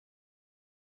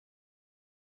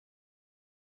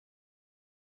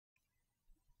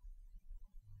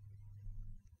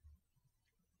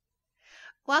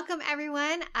Welcome,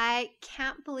 everyone. I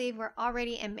can't believe we're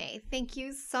already in May. Thank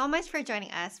you so much for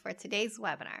joining us for today's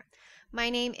webinar. My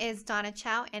name is Donna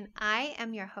Chow, and I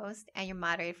am your host and your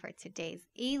moderator for today's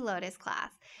eLotus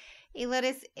class.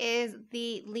 eLotus is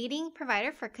the leading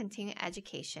provider for continuing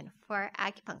education for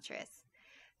acupuncturists.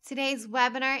 Today's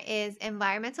webinar is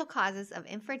Environmental Causes of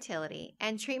Infertility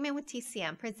and Treatment with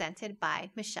TCM, presented by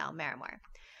Michelle Marimore.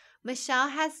 Michelle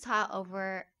has taught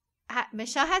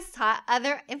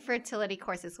other infertility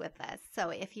courses with us.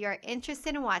 So if you're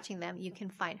interested in watching them, you can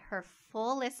find her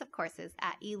full list of courses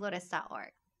at elotus.org.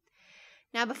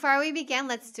 Now, before we begin,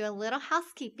 let's do a little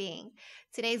housekeeping.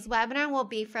 Today's webinar will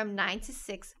be from 9 to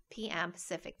 6 p.m.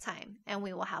 Pacific time, and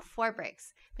we will have 4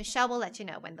 breaks. Michelle will let you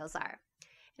know when those are.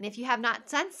 And if you have not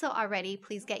done so already,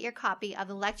 please get your copy of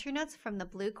the lecture notes from the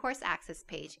Blue Course Access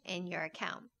page in your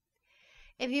account.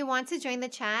 If you want to join the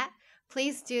chat,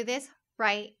 please do this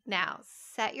right now.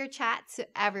 Set your chat to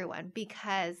everyone,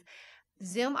 because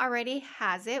Zoom already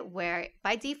has it where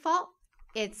by default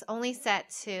it's only set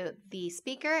to the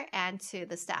speaker and to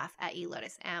the staff at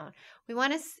eLotus.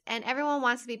 And everyone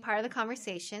wants to be part of the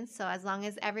conversation. So as long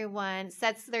as everyone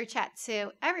sets their chat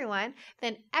to everyone,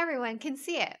 then everyone can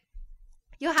see it.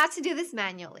 You'll have to do this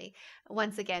manually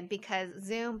once again, because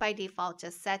Zoom by default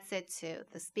just sets it to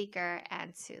the speaker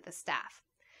and to the staff.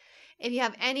 If you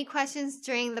have any questions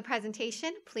during the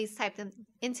presentation, please type them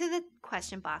into the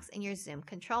question box in your Zoom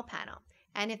control panel.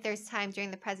 And if there's time during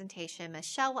the presentation,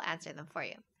 Michelle will answer them for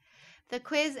you. The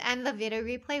quiz and the video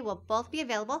replay will both be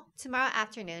available tomorrow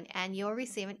afternoon, and you'll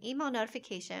receive an email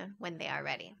notification when they are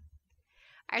ready.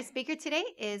 Our speaker today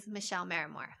is Michelle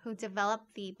Marimore, who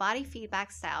developed the body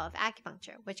feedback style of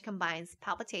acupuncture, which combines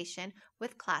palpation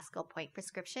with classical point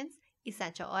prescriptions,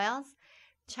 essential oils,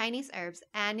 Chinese herbs,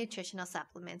 and nutritional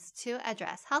supplements to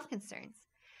address health concerns.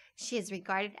 She is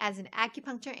regarded as an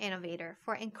acupuncture innovator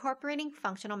for incorporating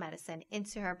functional medicine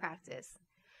into her practice.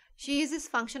 She uses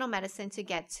functional medicine to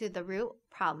get to the root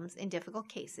problems in difficult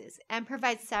cases and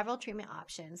provides several treatment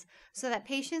options so that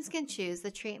patients can choose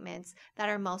the treatments that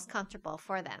are most comfortable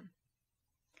for them.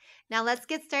 Now let's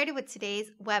get started with today's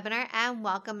webinar and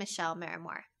welcome Michelle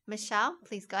Marimore. Michelle,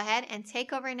 please go ahead and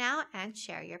take over now and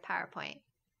share your PowerPoint.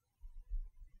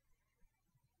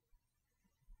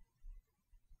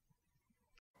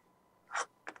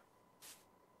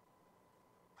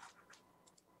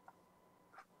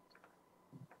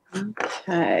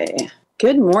 Okay.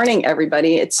 Good morning,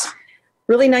 everybody. It's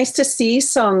really nice to see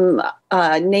some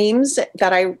names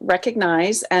that I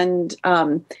recognize, and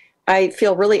I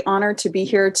feel really honored to be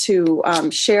here to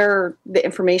share the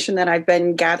information that I've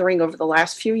been gathering over the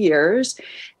last few years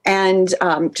and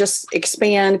just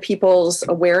expand people's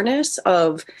awareness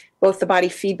of both the body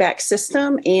feedback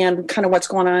system and kind of what's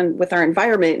going on with our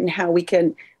environment and how we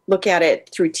can look at it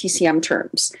through TCM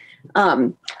terms.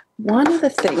 One of the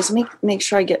things, let me make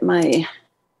sure I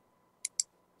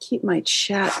keep my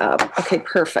chat up. Okay,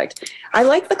 perfect. I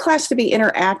like the class to be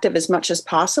interactive as much as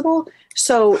possible.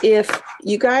 So if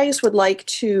you guys would like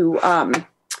to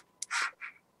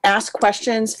ask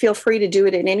questions, feel free to do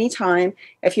it at any time.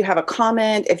 If you have a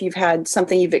comment, if you've had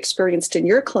something you've experienced in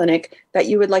your clinic that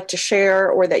you would like to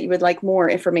share or that you would like more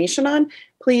information on,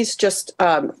 please just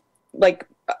put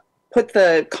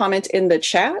the comment in the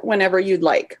chat whenever you'd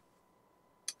like.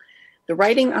 The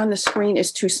writing on the screen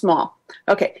is too small.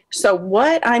 Okay, so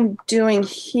what I'm doing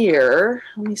here,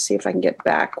 let me see if I can get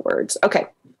backwards. Okay,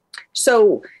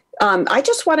 so I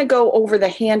just want to go over the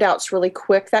handouts really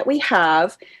quick that we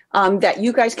have that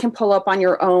you guys can pull up on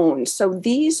your own. So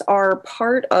these are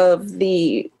part of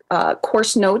the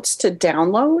course notes to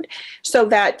download, so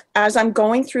that as I'm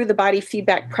going through the body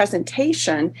feedback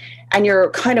presentation and you're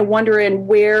kind of wondering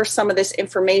where some of this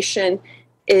information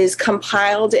is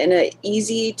compiled in an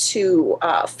easy to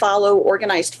follow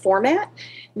organized format,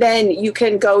 then you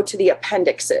can go to the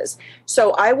appendixes.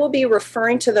 So I will be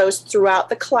referring to those throughout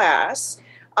the class.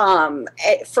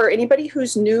 For anybody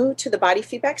who's new to the body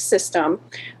feedback system,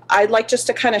 I'd like just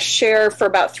to kind of share for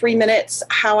about 3 minutes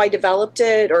how I developed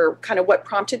it or kind of what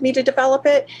prompted me to develop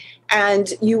it.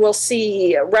 And you will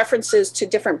see references to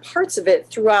different parts of it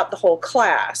throughout the whole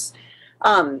class.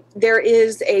 There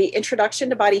is a introduction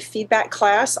to body feedback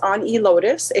class on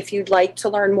eLotus if you'd like to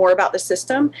learn more about the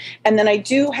system. And then I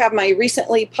do have my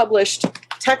recently published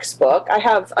textbook. I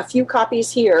have a few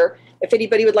copies here. If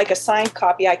anybody would like a signed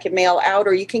copy, I can mail out,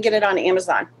 or you can get it on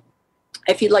Amazon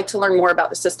if you'd like to learn more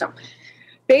about the system.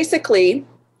 Basically,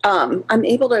 I'm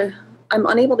unable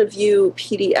to view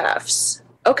PDFs.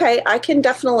 Okay, I can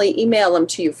definitely email them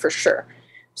to you for sure.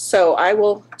 So I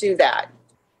will do that.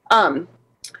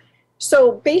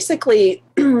 So basically,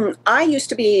 I used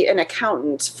to be an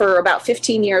accountant for about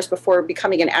 15 years before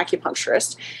becoming an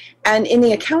acupuncturist. And in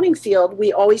the accounting field,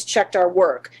 we always checked our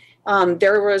work.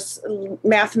 There was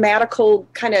mathematical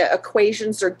kind of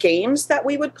equations or games that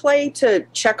we would play to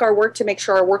check our work to make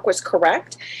sure our work was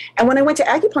correct. And when I went to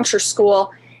acupuncture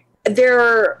school,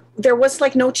 there was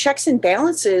like no checks and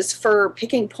balances for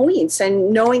picking points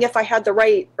and knowing if I had the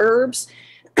right herbs.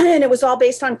 And it was all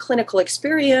based on clinical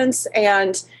experience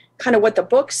and kind of what the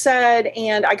book said.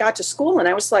 And I got to school and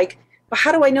I was like, well,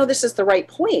 how do I know this is the right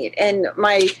point? And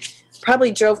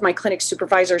probably drove my clinic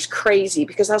supervisors crazy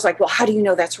because I was like, well, how do you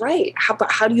know that's right?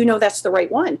 How do you know that's the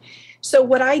right one? So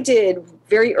what I did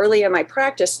very early in my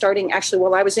practice, starting actually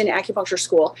while I was in acupuncture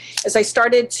school, is I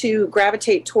started to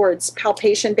gravitate towards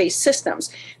palpation-based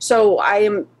systems. So I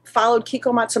followed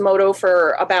Kiko Matsumoto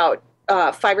for about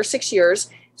 5 or 6 years.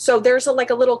 So there's a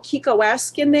little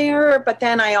Kiko-esque in there, but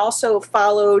then I also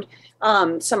followed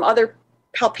some other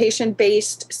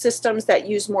palpation-based systems that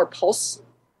use more pulse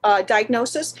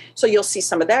diagnosis. So you'll see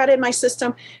some of that in my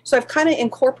system. So I've kind of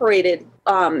incorporated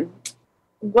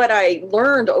what I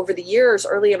learned over the years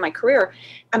early in my career,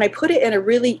 and I put it in a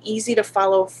really easy to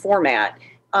follow format.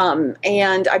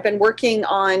 And I've been working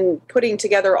on putting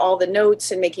together all the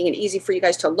notes and making it easy for you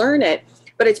guys to learn it,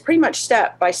 but it's pretty much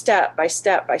step by step by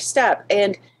step by step.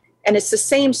 And it's the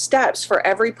same steps for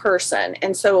every person.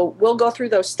 And so we'll go through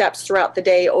those steps throughout the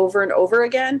day over and over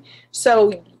again.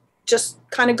 So just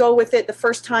kind of go with it. The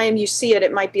first time you see it,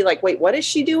 it might be like, wait, what is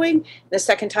she doing? The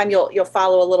second time you'll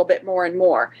follow a little bit more and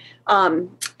more.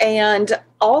 And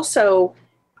also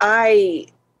I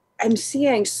am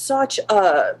seeing such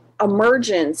a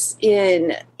emergence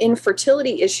in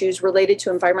infertility issues related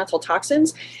to environmental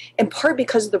toxins, in part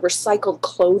because of the recycled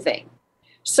clothing.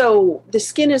 So the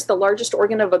skin is the largest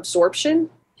organ of absorption,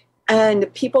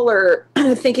 and people are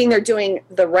thinking they're doing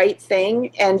the right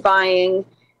thing and buying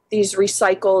these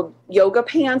recycled yoga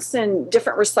pants and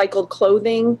different recycled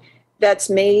clothing that's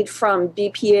made from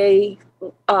BPA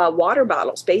water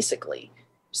bottles, basically.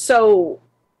 So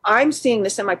I'm seeing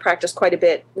this in my practice quite a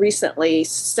bit recently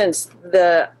since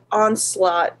the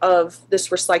onslaught of this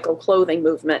recycled clothing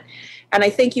movement. And I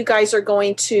think you guys are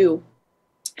going to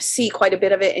see quite a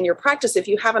bit of it in your practice if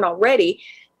you haven't already.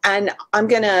 And I'm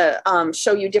going to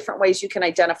show you different ways you can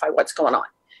identify what's going on.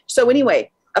 So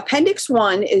anyway, Appendix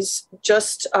 1 is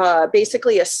just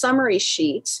basically a summary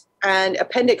sheet, and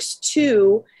Appendix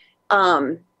 2,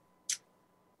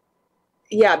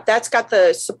 that's got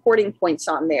the supporting points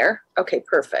on there. Okay,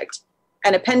 perfect.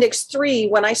 And Appendix 3,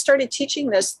 when I started teaching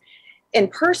this in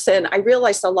person, I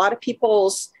realized a lot of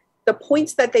the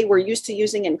points that they were used to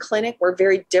using in clinic were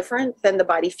very different than the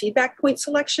body feedback point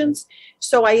selections.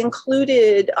 So I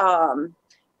included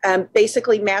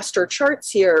basically master charts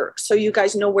here so you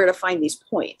guys know where to find these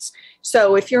points.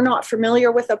 So if you're not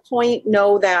familiar with a point,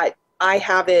 know that I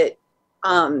have it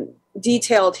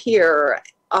detailed here,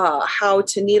 how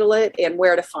to needle it and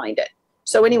where to find it.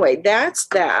 So anyway, that's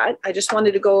that. I just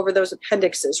wanted to go over those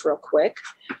appendixes real quick.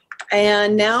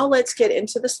 And now let's get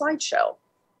into the slideshow.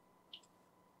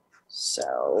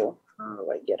 So how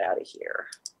do I get out of here?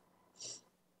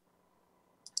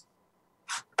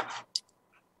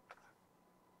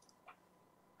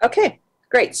 Okay,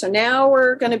 great. So now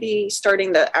we're going to be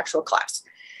starting the actual class.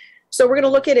 So we're going to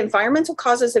look at environmental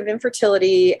causes of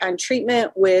infertility and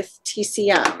treatment with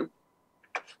TCM.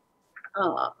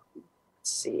 Let's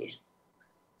see.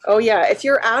 Oh yeah, if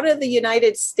you're out of the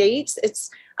United States,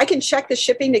 I can check the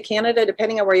shipping to Canada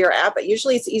depending on where you're at, but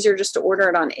usually it's easier just to order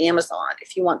it on Amazon.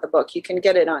 If you want the book, you can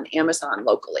get it on Amazon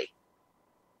locally.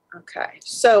 Okay,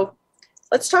 so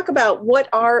let's talk about what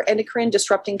are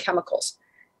endocrine-disrupting chemicals.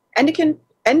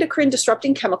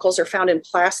 Endocrine-disrupting chemicals are found in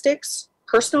plastics,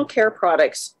 personal care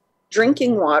products,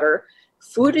 drinking water,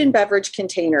 food and beverage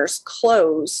containers,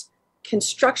 clothes,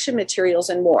 construction materials,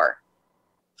 and more.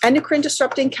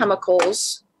 Endocrine-disrupting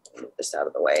chemicals, move this out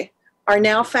of the way, are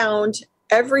now found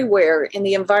everywhere in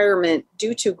the environment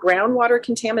due to groundwater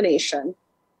contamination,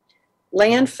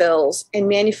 landfills, and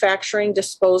manufacturing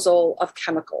disposal of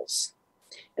chemicals.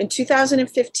 In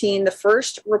 2015, the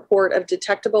first report of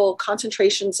detectable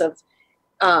concentrations of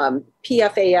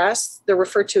PFAS, they're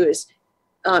referred to as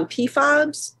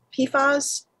PFAS,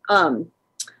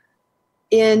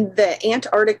 in the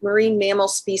Antarctic marine mammal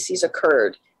species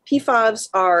occurred. PFAS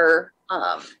are,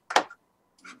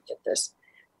 get this,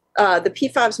 the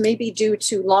PFAS may be due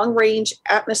to long-range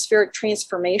atmospheric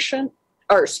transportation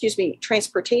or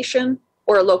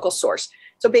a local source.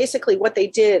 So basically what they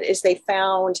did is they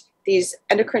found these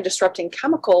endocrine disrupting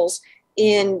chemicals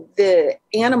in the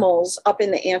animals up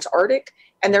in the Antarctic,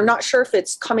 and they're not sure if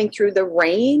it's coming through the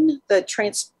rain, the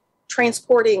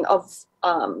transporting of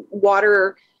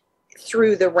water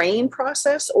through the rain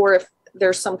process or if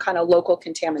there's some kind of local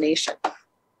contamination.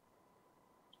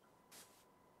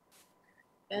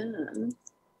 And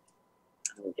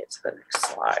let me get to the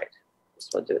next slide.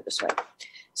 So we'll do it this way.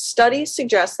 Studies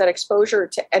suggest that exposure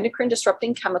to endocrine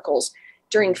disrupting chemicals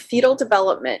during fetal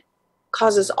development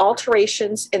causes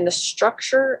alterations in the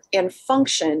structure and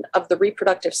function of the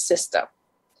reproductive system,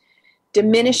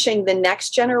 diminishing the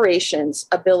next generation's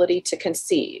ability to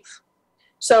conceive.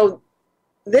 So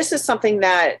this is something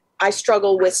that I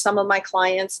struggle with some of my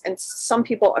clients, and some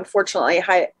people, unfortunately,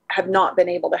 have not been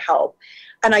able to help.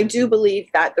 And I do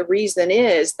believe that the reason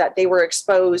is that they were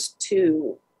exposed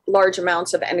to large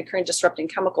amounts of endocrine disrupting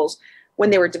chemicals when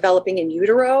they were developing in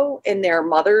utero in their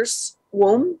mother's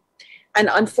womb. And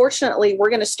unfortunately, we're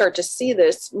going to start to see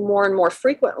this more and more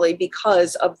frequently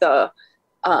because of the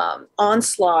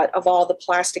onslaught of all the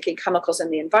plastic and chemicals in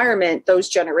the environment. Those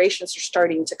generations are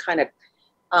starting to kind of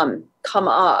come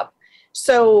up.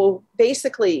 So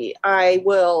basically, I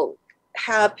will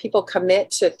have people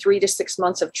commit to 3 to 6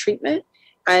 months of treatment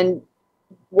and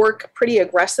work pretty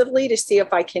aggressively to see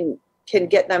if I can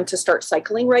get them to start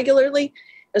cycling regularly.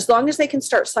 As long as they can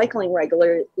start cycling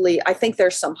regularly, I think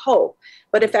there's some hope.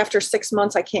 But if after 6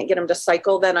 months I can't get them to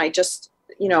cycle, then I just,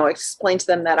 explain to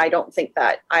them that I don't think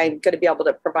that I'm going to be able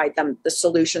to provide them the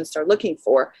solutions they're looking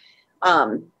for,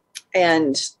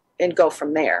 and go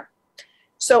from there.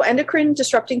 So endocrine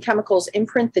disrupting chemicals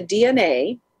imprint the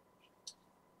DNA,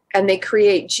 and they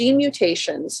create gene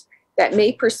mutations that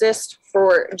may persist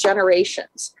for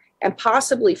generations and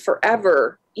possibly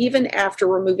forever, even after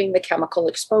removing the chemical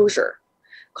exposure,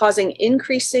 causing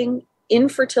increasing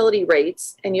infertility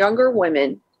rates in younger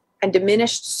women and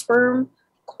diminished sperm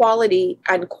quality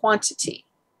and quantity.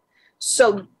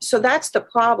 So that's the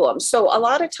problem. So a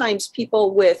lot of times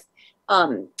people with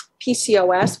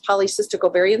PCOS, polycystic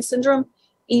ovarian syndrome,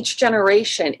 each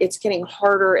generation, it's getting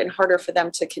harder and harder for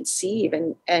them to conceive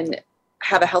and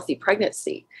have a healthy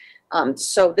pregnancy.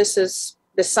 So this is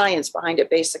the science behind it,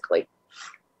 basically.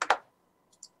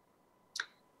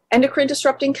 Endocrine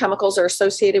disrupting chemicals are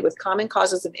associated with common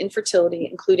causes of infertility,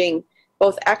 including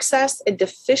both excess and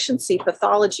deficiency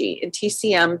pathology in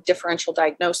TCM differential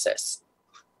diagnosis.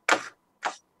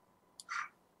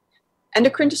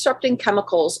 Endocrine disrupting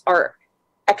chemicals are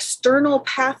external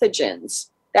pathogens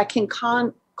that can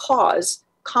cause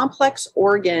complex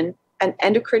organ and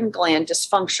endocrine gland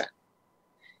dysfunction.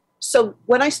 So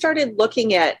when I started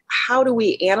looking at how do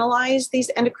we analyze these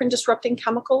endocrine disrupting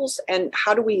chemicals and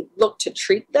how do we look to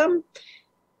treat them,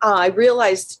 I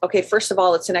realized, okay, first of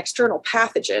all, it's an external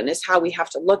pathogen is how we have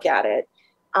to look at it,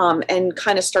 and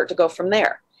kind of start to go from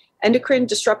there. Endocrine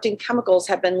disrupting chemicals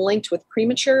have been linked with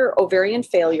premature ovarian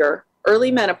failure,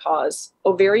 early menopause,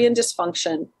 ovarian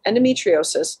dysfunction,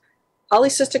 endometriosis,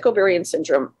 polycystic ovarian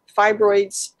syndrome,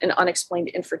 fibroids, and unexplained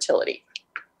infertility.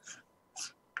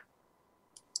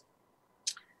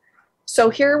 So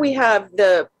here we have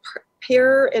the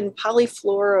per and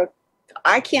polyfluoro.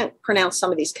 I can't pronounce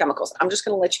some of these chemicals. I'm just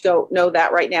going to let you know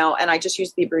that right now, and I just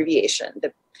use the abbreviation,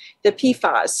 the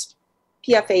PFAS,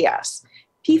 PFAS.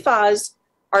 PFAS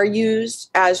are used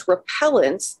as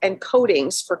repellents and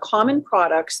coatings for common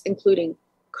products, including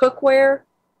cookware,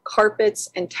 carpets,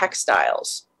 and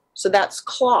textiles. So that's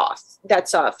cloth,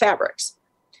 that's fabrics.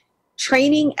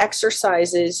 Training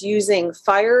exercises using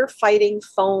fire-fighting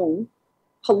foam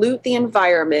pollute the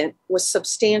environment with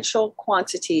substantial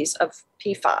quantities of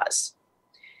PFAS.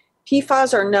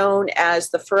 PFAS are known as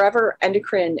the forever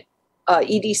endocrine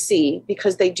EDC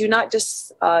because they do not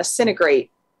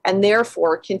disintegrate and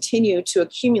therefore continue to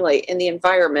accumulate in the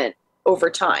environment over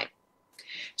time.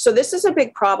 So this is a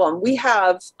big problem. We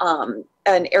have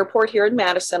an airport here in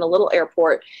Madison, a little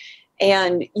airport,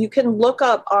 and you can look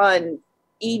up on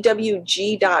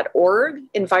EWG.org,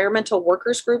 Environmental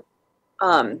Workers Group.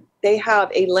 They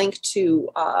have a link to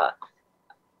the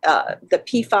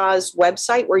PFAS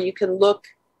website where you can look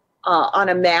on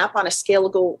a map, on a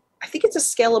scalable, I think it's a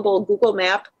scalable Google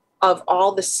map of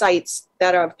all the sites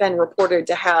that have been reported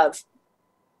to have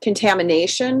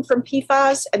contamination from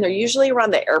PFAS, and they're usually around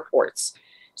the airports.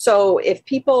 So if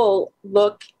people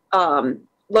look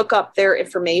up their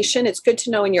information, it's good to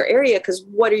know in your area because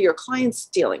what are your clients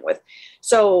dealing with?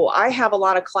 So I have a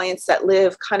lot of clients that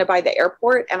live kind of by the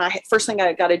airport, and first thing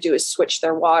I got to do is switch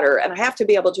their water, and I have to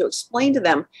be able to explain to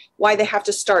them why they have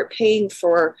to start paying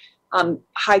for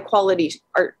high quality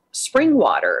spring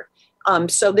water.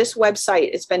 So this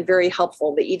website has been very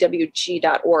helpful, the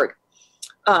EWG.org.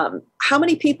 How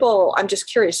many people, I'm just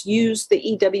curious, use the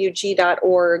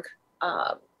EWG.org,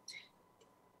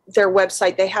 their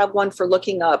website? They have one for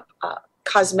looking up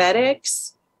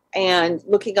cosmetics and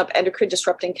looking up endocrine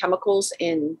disrupting chemicals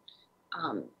in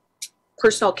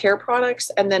personal care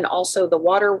products, and then also the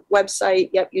water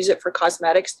website. Yep, use it for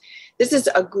cosmetics. This is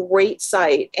a great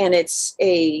site, and it's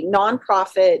a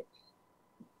nonprofit,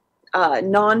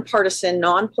 nonpartisan,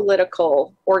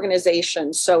 non-political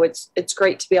organization. So it's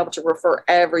great to be able to refer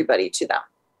everybody to them.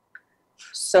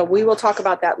 So we will talk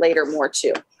about that later more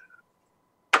too.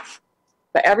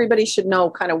 But everybody should know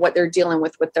kind of what they're dealing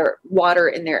with their water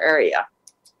in their area.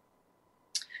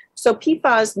 So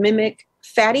PFAS mimic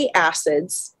fatty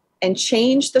acids and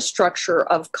change the structure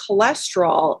of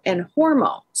cholesterol and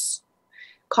hormones,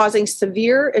 causing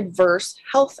severe adverse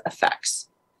health effects.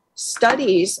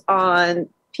 Studies on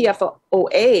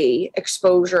PFOA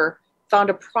exposure found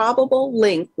a probable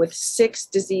link with 6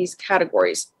 disease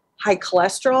categories: high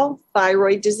cholesterol,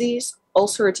 thyroid disease,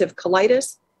 ulcerative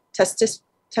colitis,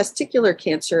 testicular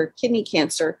cancer, kidney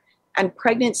cancer, and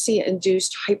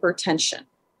pregnancy-induced hypertension.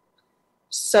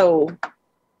 So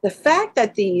the fact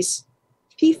that these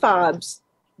PFAS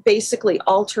basically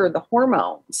alter the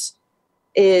hormones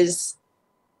is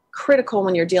critical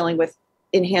when you're dealing with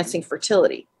enhancing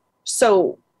fertility.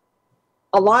 So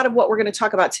a lot of what we're going to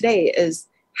talk about today is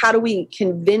how do we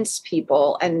convince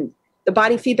people, and the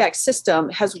body feedback system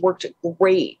has worked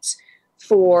great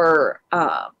for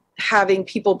having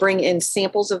people bring in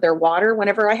samples of their water.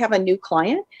 Whenever I have a new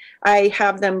client, I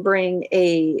have them bring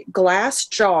a glass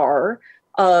jar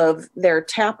of their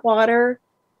tap water,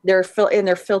 their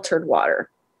filtered water.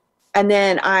 And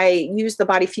then I use the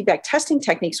body feedback testing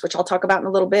techniques, which I'll talk about in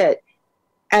a little bit.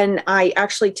 And I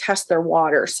actually test their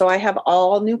water. So I have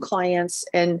all new clients,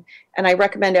 and I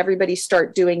recommend everybody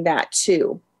start doing that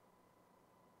too.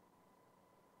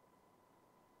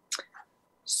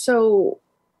 So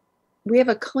we have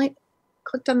a client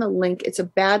clicked on the link. It's a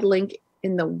bad link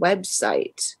in the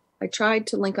website. I tried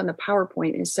to link on the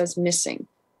PowerPoint and it says missing.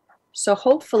 So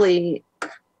hopefully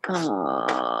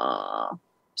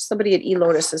somebody at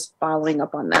eLotus is following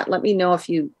up on that. Let me know if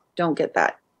you don't get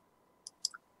that.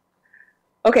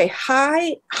 Okay,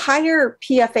 higher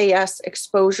PFAS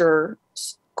exposure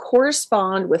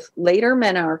correspond with later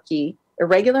menarche,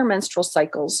 irregular menstrual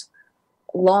cycles,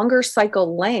 longer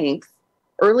cycle length,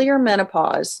 earlier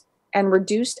menopause, and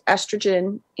reduced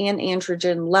estrogen and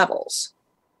androgen levels.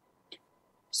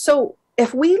 So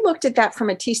if we looked at that from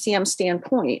a TCM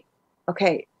standpoint,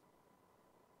 okay,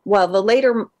 well, the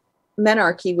later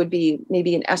menarche would be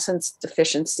maybe an essence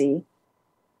deficiency.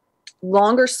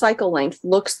 Longer cycle length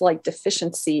looks like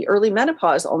deficiency. Early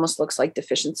menopause almost looks like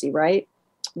deficiency, right?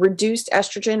 Reduced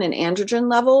estrogen and androgen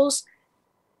levels,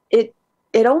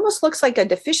 it almost looks like a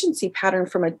deficiency pattern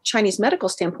from a Chinese medical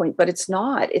standpoint, but it's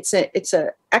not. It's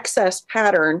a excess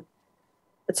pattern.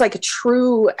 It's like a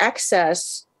true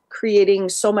excess creating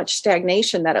so much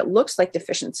stagnation that it looks like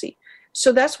deficiency.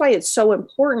 So that's why it's so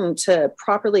important to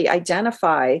properly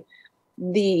identify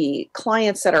the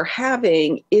clients that are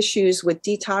having issues with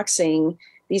detoxing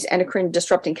these endocrine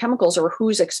disrupting chemicals, or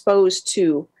who's exposed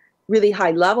to really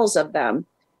high levels of them,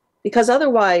 because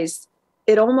otherwise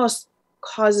it almost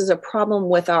causes a problem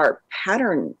with our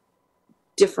pattern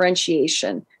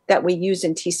differentiation that we use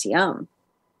in TCM.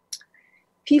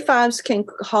 PFAS can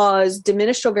cause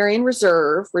diminished ovarian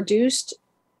reserve, reduced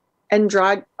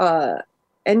reduced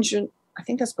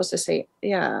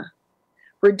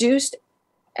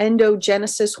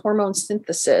endogenesis hormone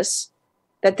synthesis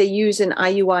that they use in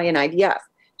IUI and IVF.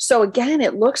 So again,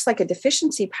 it looks like a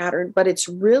deficiency pattern, but it's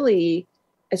really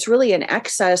an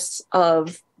excess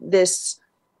of this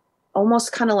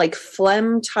almost kind of like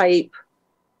phlegm type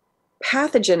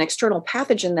pathogen, external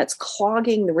pathogen that's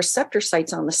clogging the receptor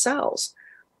sites on the cells.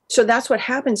 So that's what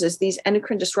happens is these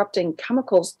endocrine disrupting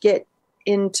chemicals get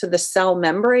into the cell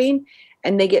membrane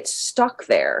and they get stuck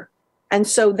there. And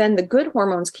so then the good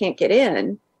hormones can't get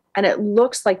in, and it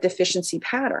looks like deficiency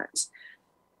patterns.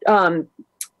 PFAS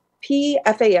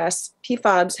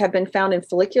have been found in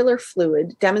follicular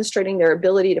fluid, demonstrating their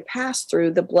ability to pass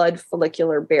through the blood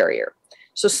follicular barrier.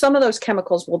 So some of those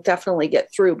chemicals will definitely get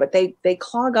through, but they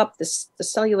clog up the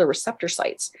cellular receptor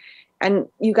sites. And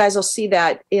you guys will see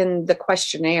that in the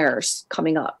questionnaires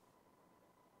coming up.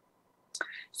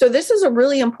 So this is a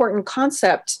really important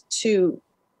concept to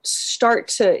start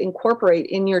to incorporate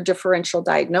in your differential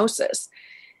diagnosis.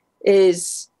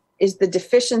 Is the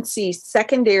deficiency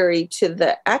secondary to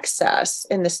the excess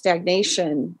and the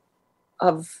stagnation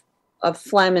of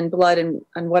phlegm and blood and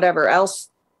whatever else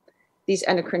these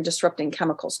endocrine disrupting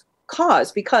chemicals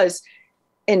cause? Because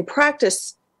in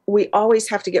practice, we always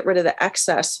have to get rid of the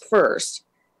excess first.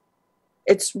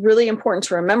 It's really important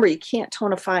to remember you can't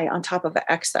tonify on top of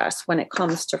the excess when it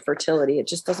comes to fertility. It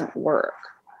just doesn't work.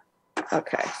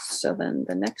 Okay, so then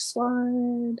the next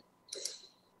slide.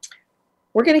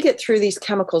 We're going to get through these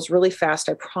chemicals really fast,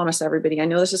 I promise everybody. I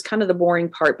know this is kind of the boring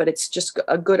part, but it's just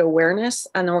a good awareness.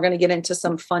 And then we're going to get into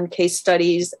some fun case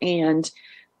studies and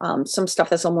some stuff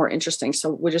that's a little more interesting.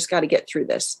 So we just got to get through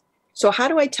this. So how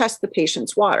do I test the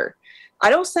patient's water? I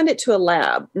don't send it to a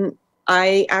lab.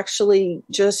 I actually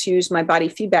just use my body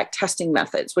feedback testing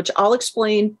methods, which I'll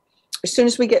explain as soon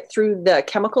as we get through the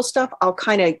chemical stuff. I'll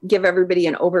kind of give everybody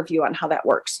an overview on how that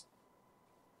works.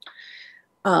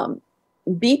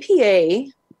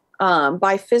 BPA,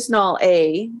 bisphenol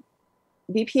A,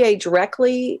 BPA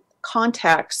directly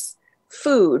contacts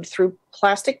food through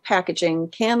plastic packaging,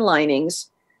 can linings,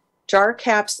 jar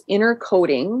caps, inner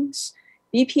coatings.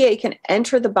 BPA can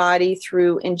enter the body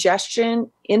through ingestion,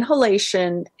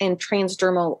 inhalation, and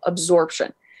transdermal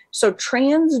absorption. So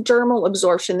transdermal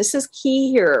absorption, this is key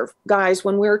here, guys,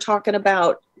 when we're talking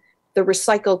about the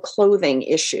recycled clothing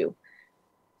issue.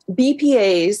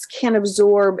 BPAs can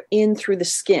absorb in through the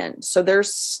skin. So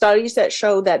there's studies that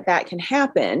show that that can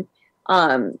happen.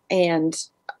 And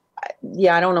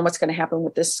yeah, I don't know what's going to happen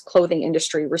with this clothing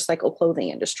industry, recycled clothing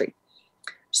industry.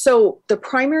 So the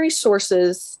primary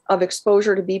sources of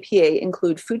exposure to BPA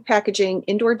include food packaging,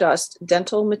 indoor dust,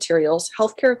 dental materials,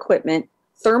 healthcare equipment,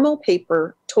 thermal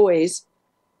paper, toys,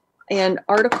 and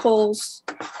articles,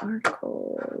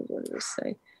 what does it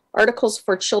say? Articles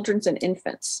for children and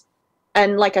infants.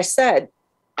 And like I said,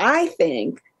 I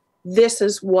think this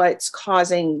is what's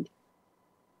causing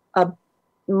a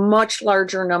much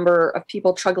larger number of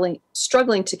people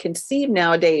struggling to conceive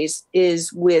nowadays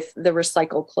is with the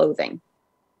recycled clothing.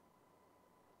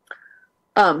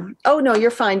 Oh no, you're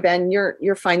fine, Ben.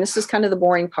 You're fine. This is kind of the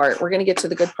boring part. We're going to get to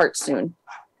the good part soon.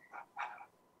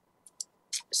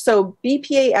 So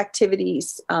BPA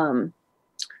activities,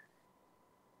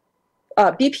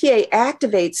 BPA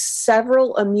activates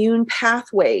several immune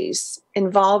pathways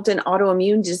involved in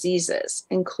autoimmune diseases,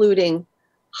 including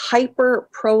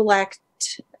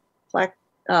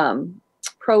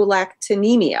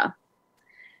hyperprolactinemia.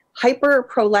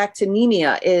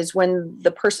 Hyperprolactinemia is when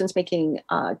the person's making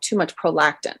too much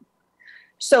prolactin.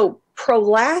 So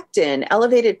prolactin,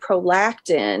 elevated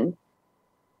prolactin,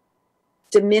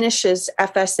 diminishes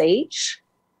FSH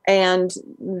and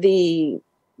the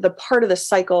part of the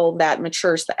cycle that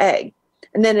matures the egg.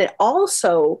 And then it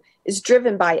also is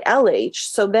driven by LH.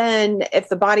 So then if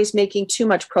the body's making too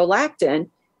much prolactin,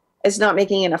 it's not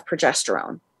making enough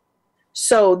progesterone.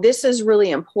 So this is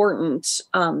really important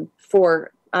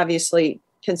for obviously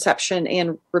conception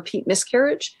and repeat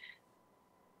miscarriage.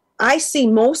 I see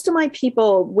most of my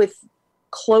people with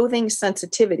clothing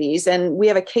sensitivities, and we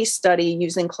have a case study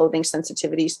using clothing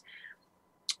sensitivities,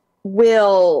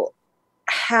 will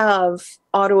have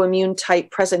autoimmune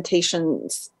type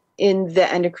presentations in the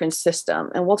endocrine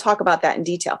system. And we'll talk about that in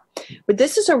detail. But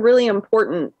this is a really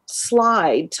important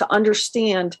slide to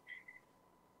understand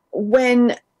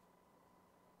when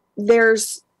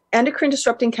there's endocrine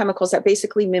disrupting chemicals that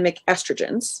basically mimic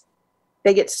estrogens.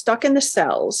 They get stuck in the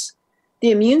cells.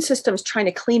 The immune system's trying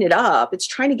to clean it up. It's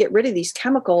trying to get rid of these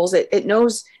chemicals. It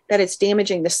knows that it's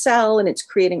damaging the cell and it's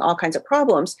creating all kinds of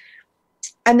problems.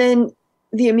 And then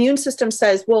the immune system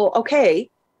says, well,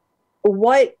 okay,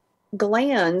 what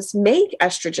glands make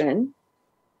estrogen?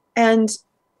 And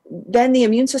then the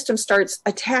immune system starts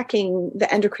attacking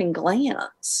the endocrine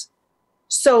glands.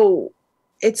 So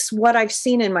it's what I've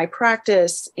seen in my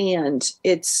practice, and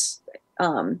it's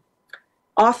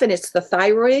often it's the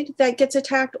thyroid that gets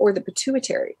attacked or the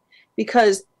pituitary,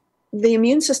 because the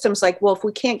immune system's like, well, if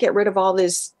we can't get rid of all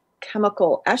these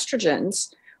chemical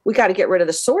estrogens, we got to get rid of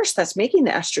the source that's making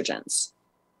the estrogens.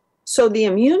 So the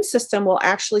immune system will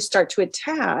actually start to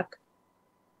attack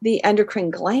the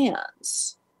endocrine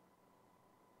glands.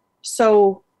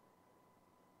 So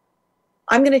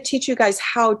I'm going to teach you guys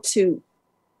how to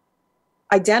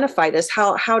identify this,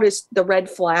 how does the red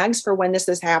flags for when this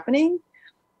is happening,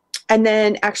 and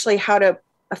then actually how to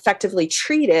effectively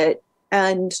treat it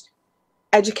and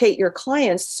educate your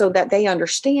clients so that they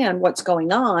understand what's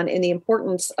going on and the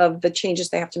importance of the changes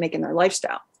they have to make in their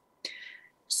lifestyle.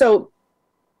 So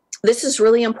this is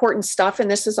really important stuff, and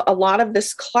this is a lot of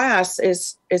this class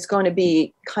is going to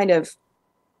be kind of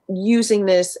using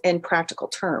this in practical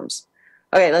terms.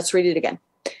 Okay, let's read it again.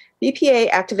 BPA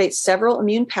activates several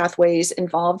immune pathways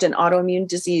involved in autoimmune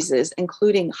diseases,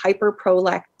 including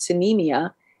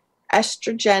hyperprolactinemia,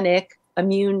 estrogenic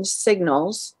immune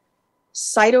signals,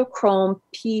 cytochrome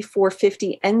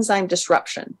P450 enzyme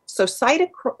disruption. So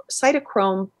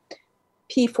cytochrome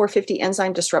P450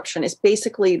 enzyme disruption is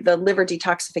basically the liver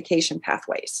detoxification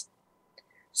pathways.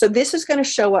 So this is going to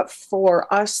show up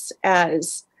for us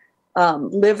as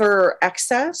liver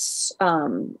excess,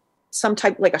 some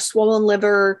type like a swollen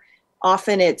liver.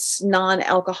 Often it's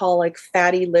non-alcoholic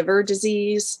fatty liver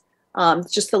disease.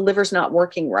 Just the liver's not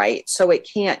working right, so it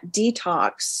can't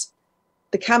detox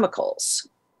the chemicals.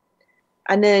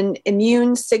 And then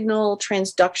immune signal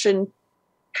transduction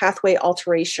pathway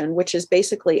alteration, which is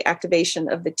basically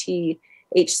activation of the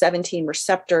Th17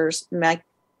 receptors,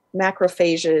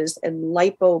 macrophages, and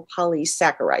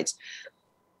lipopolysaccharides.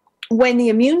 When the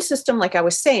immune system, like I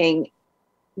was saying,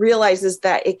 realizes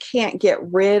that it can't get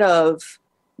rid of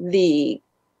the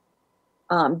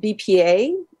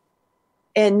BPA,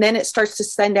 and then it starts to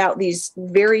send out these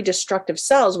very destructive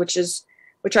cells, which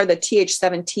are the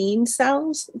Th17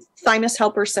 cells, thymus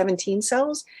helper 17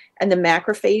 cells, and the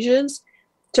macrophages,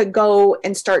 to go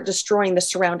and start destroying the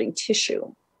surrounding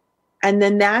tissue. And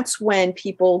then that's when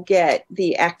people get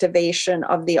the activation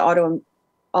of the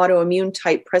autoimmune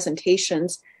type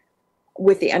presentations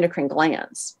with the endocrine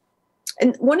glands.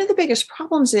 And one of the biggest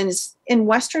problems is in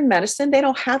Western medicine, they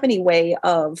don't have any way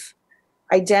of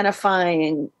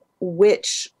identifying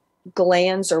which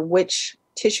glands or which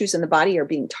tissues in the body are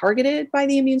being targeted by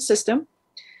the immune system.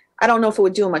 I don't know if it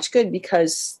would do much good,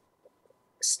 because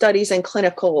studies and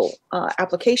clinical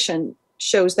application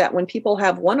shows that when people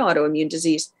have one autoimmune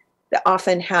disease, they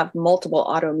often have multiple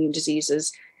autoimmune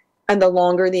diseases. And the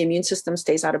longer the immune system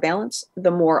stays out of balance, the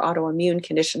more autoimmune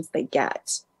conditions they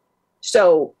get.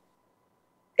 So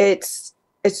it's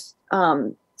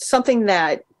something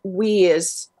that we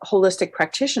as holistic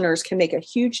practitioners can make a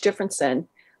huge difference in.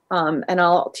 And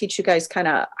I'll teach you guys kind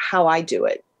of how I do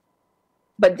it.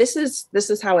 But this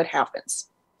is how it happens.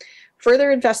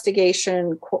 Further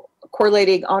investigation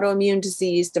correlating autoimmune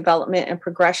disease development and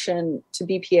progression to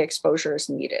BPA exposure is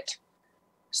needed.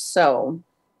 So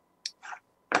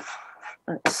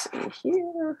let's see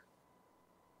here.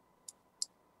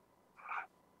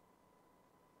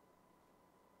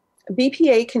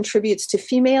 BPA contributes to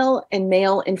female and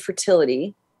male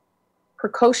infertility,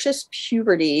 precocious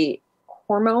puberty,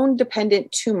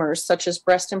 hormone-dependent tumors such as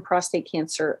breast and prostate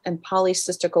cancer, and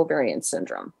polycystic ovarian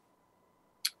syndrome.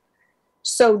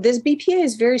 So this BPA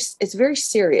is very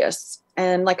serious.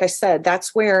 And like I said,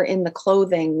 that's where in the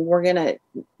clothing,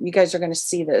 you guys are going to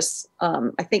see this,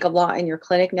 I think, a lot in your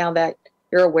clinic now that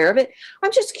you're aware of it.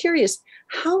 I'm just curious,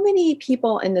 how many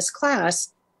people in this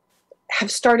class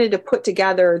have started to put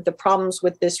together the problems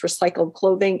with this recycled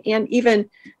clothing, and even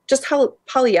just how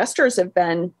polyesters have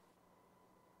been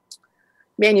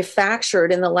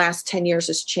manufactured in the last 10 years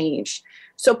has changed.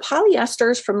 So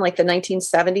polyesters from like the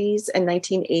 1970s and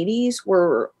 1980s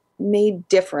were made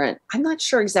different. I'm not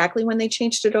sure exactly when they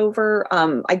changed it over.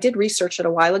 I did research it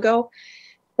a while ago,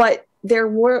 but there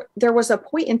was a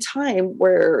point in time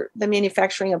where the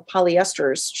manufacturing of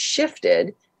polyesters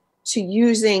shifted to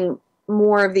using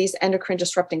more of these endocrine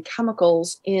disrupting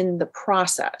chemicals in the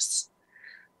process.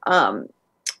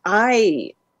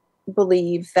 I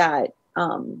believe that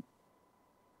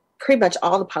pretty much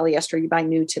all the polyester you buy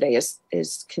new today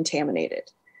is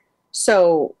contaminated.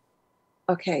 So,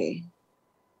 okay,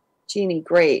 Jeannie,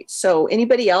 great. So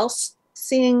anybody else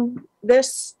seeing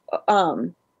this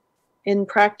in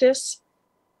practice?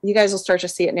 You guys will start to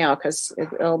see it now because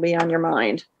it'll be on your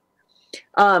mind.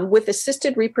 With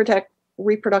assisted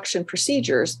reproduction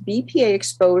procedures, BPA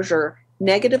exposure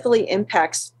negatively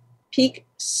impacts peak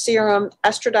serum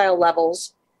estradiol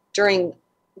levels during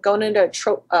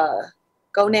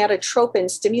gonadotropin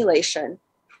stimulation,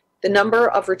 the number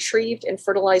of retrieved and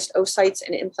fertilized oocytes,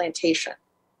 and implantation.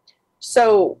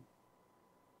 So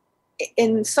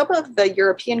in some of the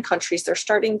European countries, they're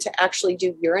starting to actually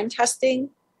do urine testing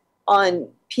on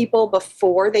people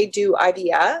before they do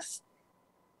IVF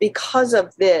because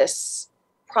of this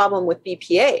problem with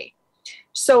BPA.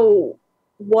 So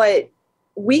what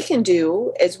we can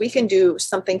do is we can do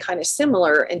something kind of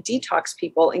similar and detox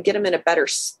people and get them in a better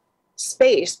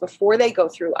space before they go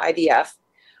through IVF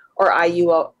or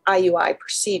IUI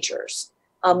procedures,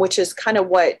 which is kind of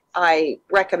what I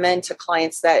recommend to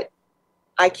clients that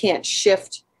I can't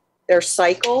shift their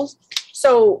cycle.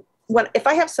 So if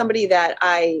I have somebody that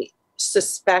I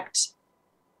suspect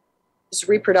his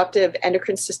reproductive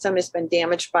endocrine system has been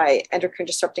damaged by endocrine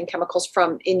disrupting chemicals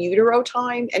from in utero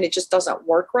time and it just doesn't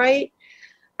work right,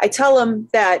 I tell them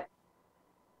that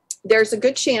there's a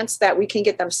good chance that we can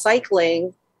get them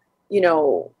cycling, you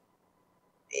know,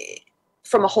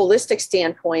 from a holistic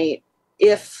standpoint,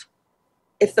 if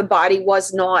the body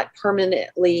was not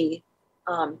permanently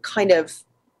kind of,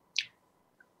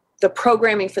 the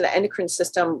programming for the endocrine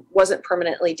system wasn't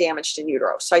permanently damaged in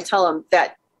utero. So I tell them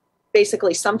that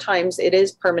basically sometimes it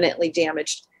is permanently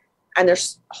damaged and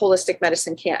there's holistic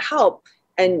medicine can't help.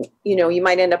 and, you know, you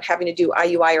might end up having to do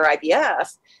IUI or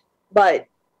IVF, but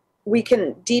we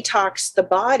can detox the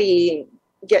body,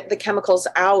 get the chemicals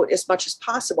out as much as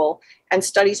possible. And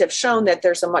studies have shown that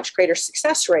there's a much greater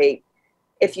success rate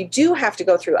if you do have to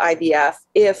go through IVF,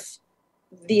 if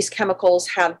these chemicals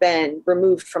have been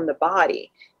removed from the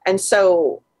body. And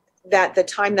so that the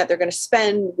time that they're going to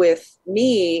spend with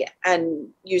me and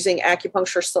using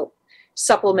acupuncture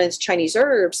supplements, Chinese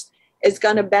herbs, is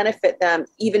going to benefit them,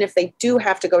 even if they do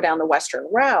have to go down the Western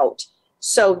route,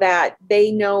 so that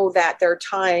they know that their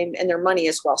time and their money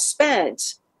is well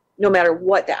spent, no matter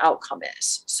what the outcome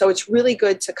is. So it's really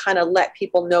good to kind of let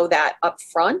people know that up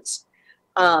front,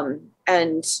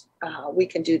 and we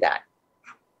can do that.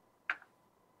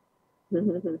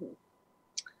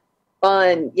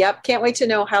 Fun. Yep. Can't wait to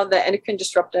know how the endocrine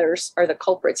disruptors are the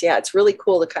culprits. Yeah, it's really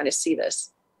cool to kind of see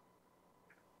this.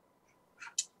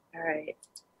 All right.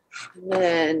 And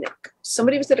then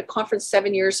somebody was at a conference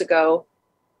 7 years ago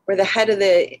where the head of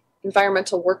the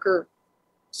environmental workers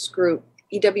group,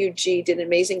 EWG, did an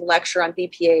amazing lecture on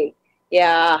BPA.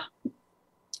 Yeah.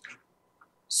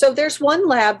 So there's one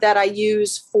lab that I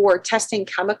use for testing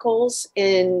chemicals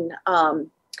in,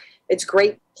 it's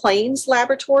Great Plains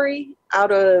Laboratory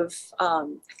out of, I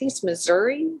think it's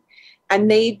Missouri,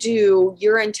 and they do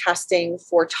urine testing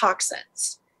for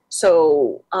toxins.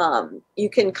 So you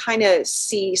can kind of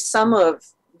see some of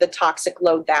the toxic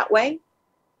load that way.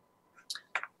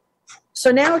 So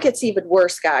now it gets even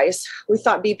worse, guys. We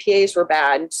thought BPAs were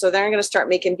bad, so they're going to start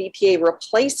making BPA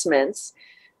replacements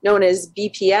known as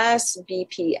BPS,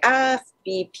 BPF,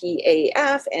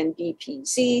 BPAF, and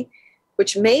BPZ,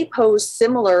 which may pose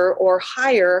similar or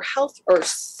higher health or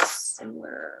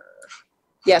similar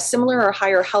or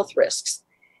higher health risks.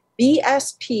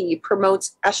 BSP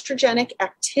promotes estrogenic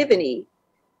activity,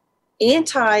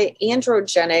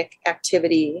 anti-androgenic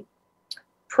activity,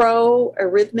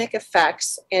 pro-arrhythmic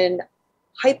effects, and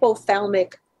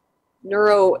hypothalamic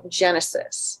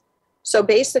neurogenesis. So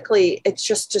basically, it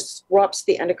just disrupts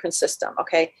the endocrine system,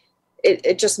 okay?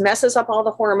 It just messes up all the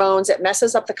hormones. It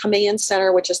messes up the command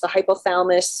center, which is the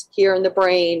hypothalamus here in the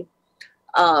brain,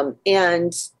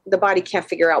 and the body can't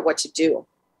figure out what to do.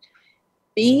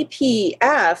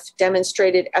 BPF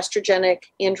demonstrated estrogenic,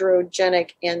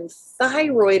 androgenic, and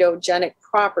thyroidogenic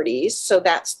properties, so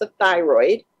that's the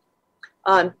thyroid.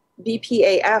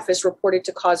 BPAF is reported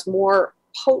to cause more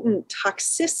potent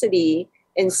toxicity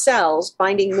in cells,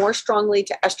 binding more strongly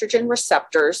to estrogen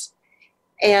receptors,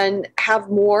 and have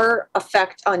more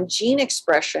effect on gene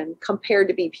expression compared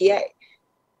to BPA.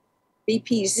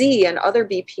 BPZ and other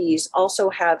BPs also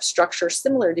have structures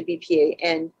similar to BPA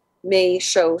and may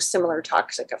show similar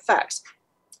toxic effects.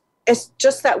 It's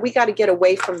just that we got to get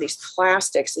away from these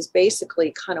plastics is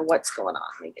basically kind of what's going on.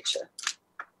 Let me get you.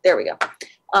 There we go.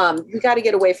 We got to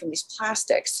get away from these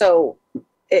plastics. So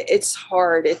it's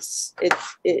hard. It's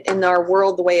in our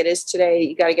world the way it is today.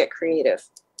 You got to get creative.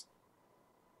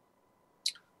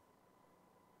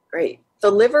 Great.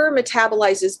 The liver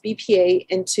metabolizes BPA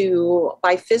into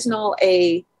bisphenol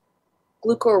A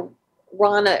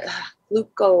glucuronide.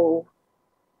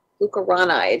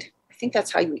 I think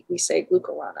that's how we say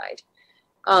glucuronide,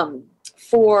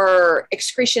 for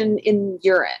excretion in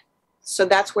urine. So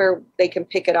that's where they can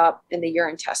pick it up in the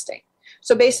urine testing.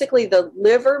 So basically, the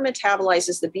liver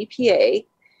metabolizes the BPA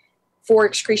for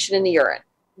excretion in the urine.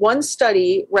 One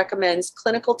study recommends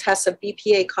clinical tests of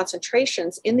BPA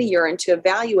concentrations in the urine to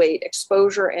evaluate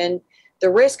exposure and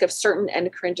the risk of certain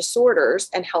endocrine disorders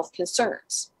and health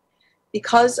concerns.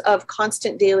 Because of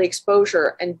constant daily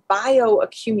exposure and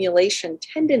bioaccumulation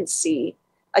tendency,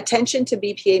 attention to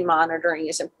BPA monitoring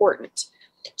is important.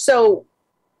 So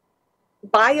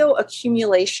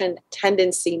bioaccumulation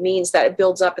tendency means that it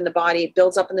builds up in the body, it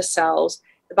builds up in the cells,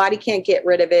 the body can't get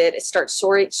rid of it, it starts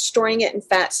storing it in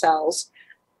fat cells,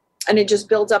 and it just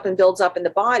builds up in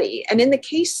the body. And in the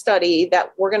case study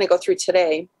that we're going to go through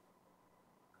today,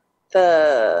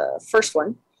 the first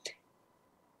one,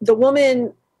 the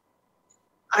woman,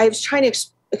 I was trying to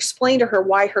explain to her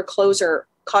why her clothes are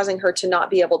causing her to not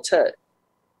be able to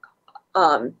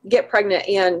get pregnant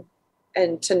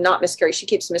and to not miscarry. She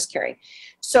keeps miscarrying.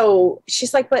 So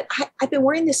she's like, but I've been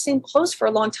wearing the same clothes for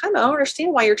a long time. I don't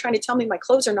understand why you're trying to tell me my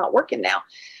clothes are not working now.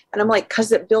 And I'm like,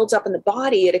 because it builds up in the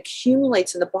body. It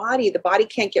accumulates in the body. The body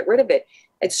can't get rid of it.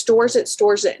 It stores it,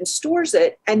 stores it, and stores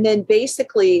it. And then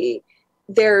basically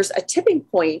there's a tipping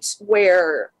point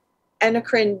where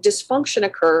endocrine dysfunction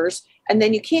occurs, and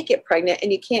then you can't get pregnant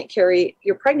and you can't carry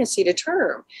your pregnancy to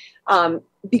term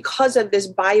because of this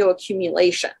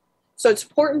bioaccumulation. So it's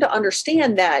important to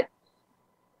understand that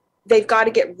they've got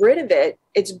to get rid of it.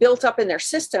 It's built up in their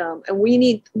system, and we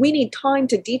need time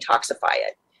to detoxify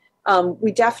it.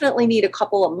 We definitely need a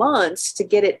couple of months to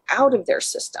get it out of their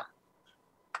system.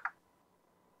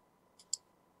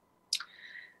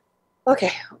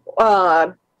 Okay,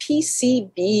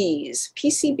 PCBs,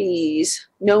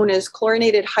 known as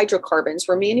chlorinated hydrocarbons,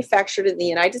 were manufactured in the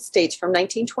United States from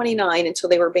 1929 until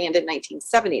they were banned in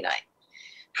 1979.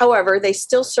 However, they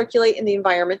still circulate in the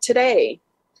environment today.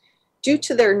 Due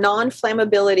to their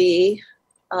non-flammability,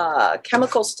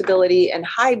 chemical stability, and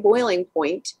high boiling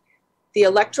point, the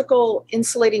electrical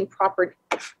insulating property,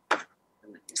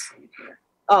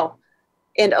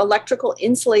 electrical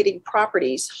insulating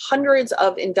properties, hundreds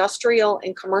of industrial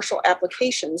and commercial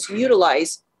applications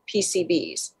utilize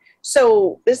PCBs.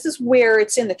 So this is where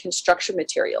it's in the construction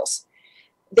materials.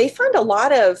 They find a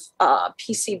lot of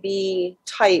PCB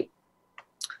type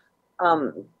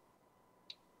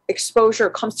exposure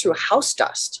comes through house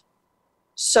dust.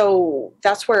 So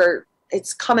that's where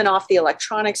it's coming off the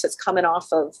electronics, it's coming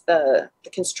off of the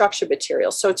construction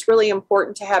materials. So it's really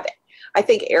important to have, I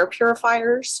think, air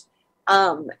purifiers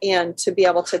and to be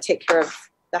able to take care of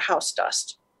the house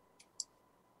dust.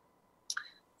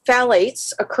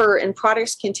 Phthalates occur in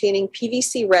products containing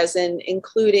PVC resin,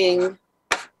 including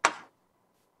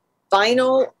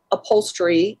vinyl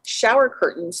upholstery, shower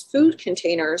curtains, food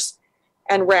containers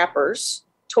and wrappers,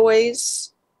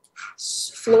 toys,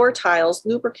 floor tiles,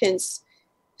 lubricants,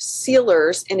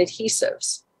 sealers, and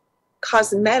adhesives.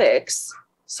 Cosmetics,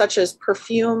 such as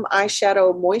perfume,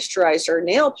 eyeshadow, moisturizer,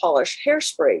 nail polish,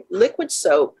 hairspray, liquid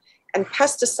soap, and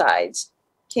pesticides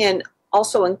can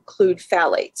also include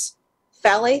phthalates.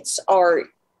 Phthalates are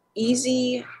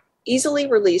easily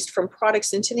released from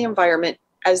products into the environment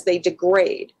as they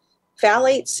degrade.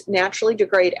 Phthalates naturally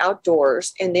degrade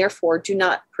outdoors and therefore do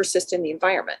not persist in the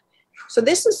environment. So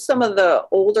this is some of the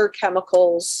older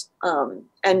chemicals,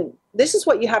 and this is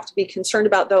what you have to be concerned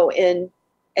about, though, in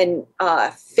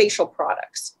facial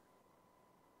products.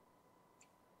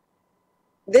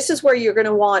 This is where you're going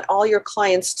to want all your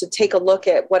clients to take a look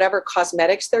at whatever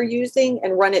cosmetics they're using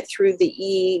and run it through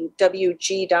the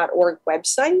ewg.org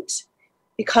website,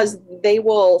 because they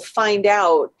will find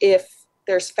out if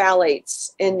there's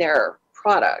phthalates in their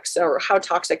products or how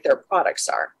toxic their products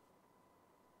are.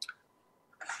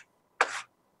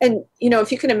 And, you know,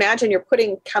 if you can imagine you're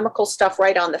putting chemical stuff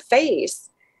right on the face,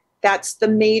 that's the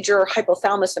major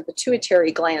hypothalamus and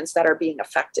pituitary glands that are being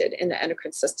affected in the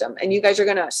endocrine system. And you guys are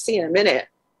going to see in a minute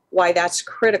why that's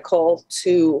critical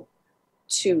to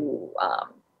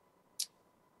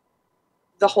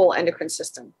the whole endocrine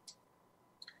system.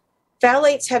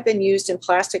 Phthalates have been used in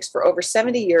plastics for over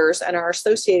 70 years and are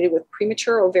associated with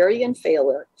premature ovarian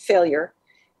failure,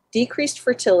 decreased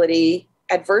fertility,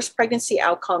 adverse pregnancy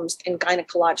outcomes, and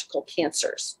gynecological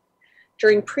cancers.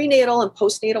 During prenatal and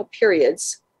postnatal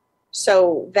periods,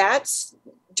 so that's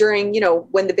during, you know,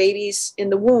 when the baby's in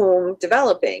the womb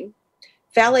developing,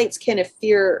 phthalates can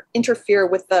interfere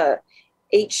with the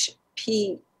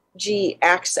HPG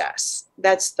axis.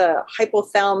 That's the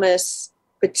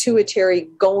hypothalamus-pituitary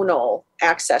gonal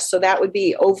axis. So that would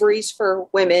be ovaries for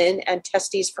women and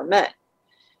testes for men.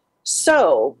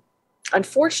 So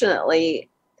unfortunately,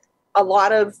 a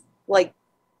lot of like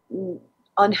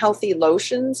unhealthy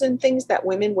lotions and things that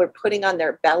women were putting on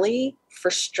their belly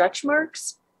for stretch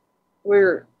marks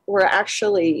were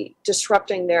actually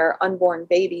disrupting their unborn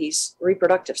babies'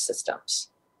 reproductive systems.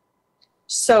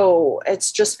 So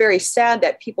it's just very sad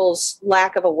that people's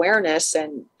lack of awareness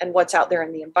and what's out there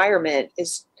in the environment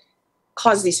is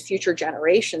cause these future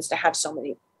generations to have so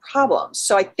many problems.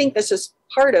 So I think this is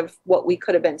part of what we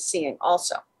could have been seeing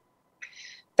also.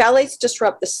 Phthalates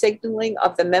disrupt the signaling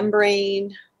of the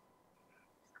membrane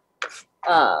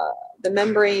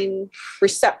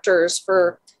receptors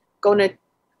for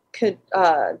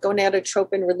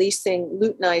gonadotropin releasing,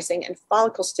 luteinizing, and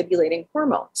follicle stimulating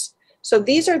hormones. So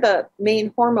these are the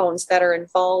main hormones that are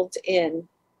involved in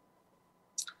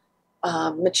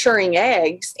maturing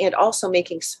eggs and also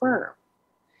making sperm.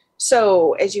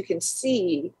 So as you can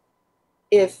see,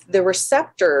 if the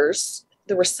receptor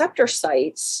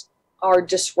sites are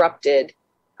disrupted,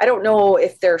 I don't know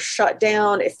if they're shut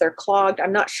down, if they're clogged.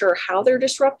 I'm not sure how they're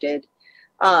disrupted,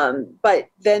 but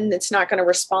then it's not going to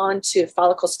respond to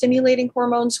follicle stimulating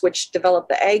hormones, which develop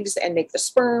the eggs and make the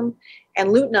sperm, and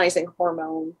luteinizing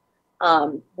hormone,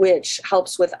 which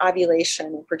helps with ovulation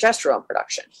and progesterone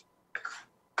production.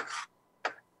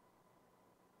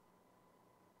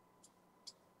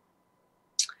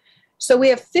 So we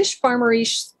have fish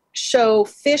farmeries show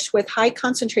fish with high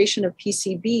concentration of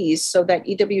PCBs, so that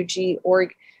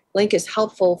EWG.org link is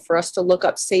helpful for us to look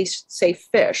up safe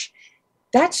fish.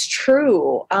 That's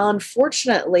true.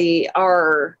 Unfortunately,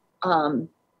 our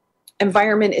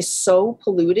environment is so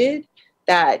polluted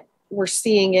that we're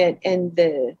seeing it in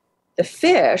the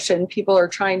fish, and people are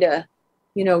trying to,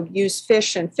 use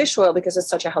fish and fish oil because it's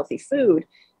such a healthy food,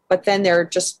 but then they're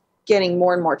just getting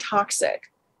more and more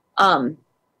toxic.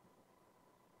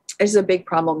 Is a big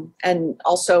problem. And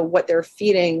also what they're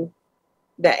feeding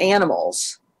the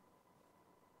animals.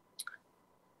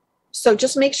 So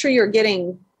just make sure you're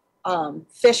getting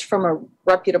fish from a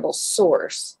reputable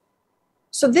source.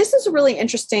 So this is a really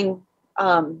interesting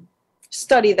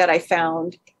study that I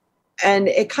found, and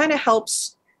it kind of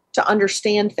helps to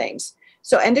understand things.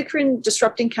 So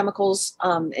endocrine-disrupting chemicals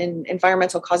in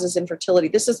environmental causes infertility.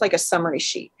 This is like a summary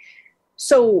sheet.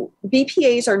 So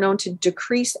BPAs are known to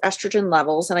decrease estrogen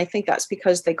levels, and I think that's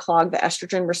because they clog the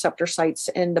estrogen receptor sites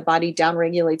and the body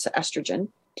downregulates the estrogen.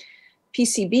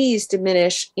 PCBs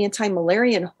diminish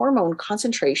anti-Müllerian hormone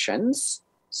concentrations,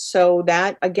 so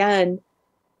that, again,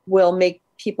 will make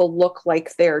people look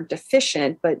like they're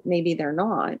deficient, but maybe they're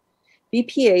not.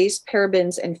 BPAs,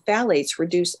 parabens, and phthalates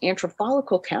reduce antral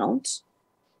follicle count.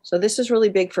 So this is really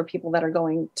big for people that are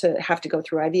going to have to go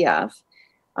through IVF.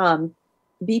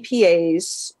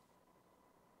 BPAs,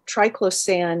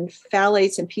 triclosan,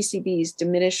 phthalates, and PCBs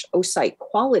diminish oocyte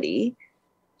quality.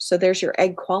 So there's your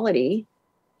egg quality.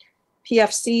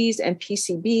 PFCs and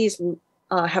PCBs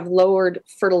have lowered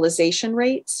fertilization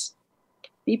rates.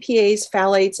 BPAs,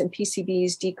 phthalates, and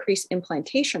PCBs decrease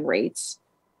implantation rates.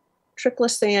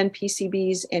 Triclosan,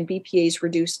 PCBs, and BPAs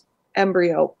reduce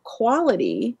embryo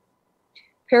quality.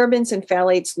 Parabens and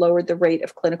phthalates lowered the rate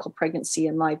of clinical pregnancy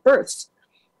and live births.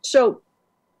 So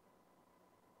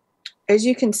as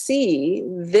you can see,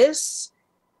 this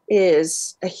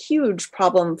is a huge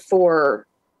problem for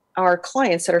our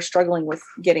clients that are struggling with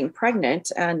getting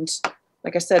pregnant. And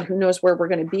like I said, who knows where we're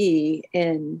going to be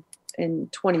in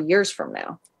 20 years from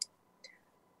now.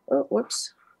 Oh,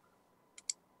 whoops.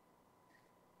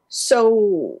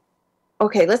 So,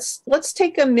 okay, let's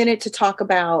take a minute to talk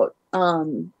about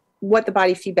what the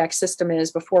body feedback system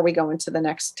is before we go into the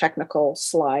next technical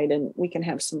slide, and we can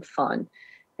have some fun.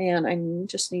 And I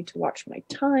just need to watch my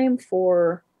time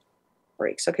for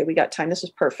breaks. Okay, we got time. This is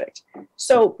perfect.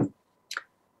 So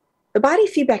the body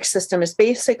feedback system is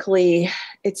basically,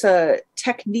 it's a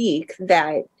technique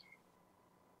that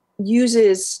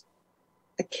uses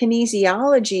a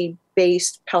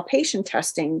kinesiology-based palpation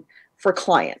testing for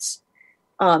clients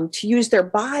to use their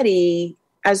body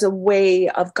as a way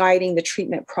of guiding the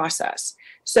treatment process.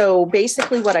 So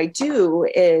basically what I do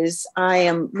is I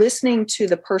am listening to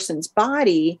the person's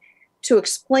body to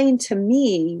explain to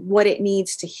me what it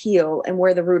needs to heal and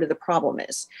where the root of the problem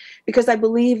is. Because I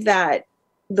believe that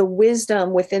the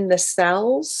wisdom within the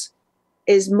cells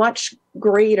is much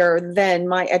greater than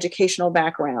my educational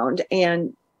background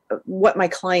and what my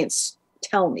clients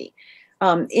tell me.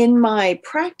 In my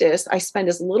practice, I spend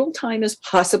as little time as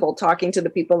possible talking to the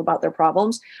people about their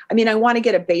problems. I mean, I want to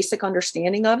get a basic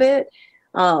understanding of it,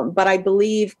 but I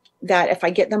believe that if I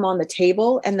get them on the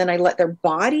table and then I let their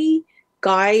body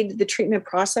guide the treatment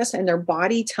process and their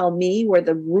body tell me where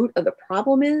the root of the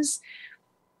problem is,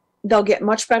 they'll get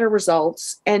much better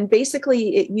results. And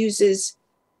basically it uses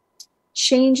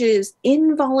changes,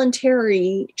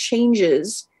 involuntary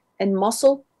changes in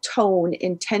muscle tone,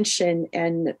 intention,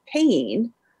 and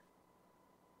pain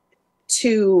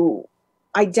to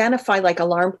identify like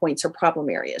alarm points or problem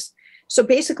areas. So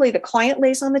basically the client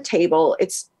lays on the table.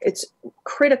 It's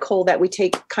critical that we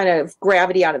take kind of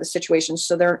gravity out of the situation.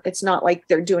 So it's not like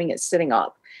they're doing it sitting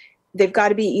up. They've got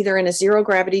to be either in a zero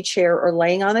gravity chair or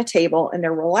laying on a table, and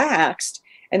they're relaxed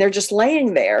and they're just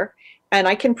laying there. And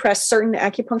I can press certain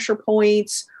acupuncture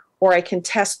points, or I can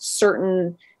test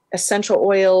certain essential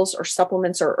oils or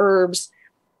supplements or herbs,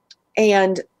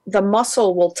 and the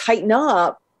muscle will tighten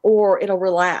up or it'll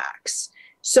relax.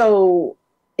 So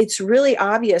it's really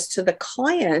obvious to the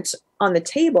client on the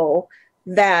table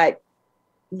that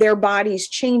their body's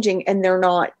changing and they're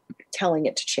not telling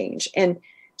it to change. And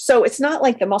so it's not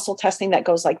like the muscle testing that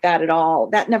goes like that at all.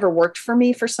 That never worked for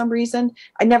me for some reason.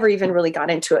 I never even really got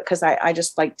into it because I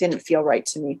just like didn't feel right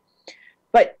to me.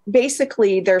 But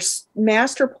basically there's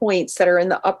master points that are in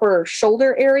the upper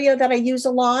shoulder area that I use a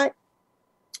lot.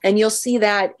 And you'll see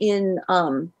that in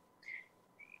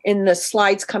the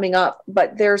slides coming up.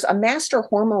 But there's a master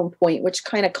hormone point, which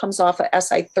kind of comes off of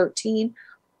SI13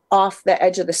 off the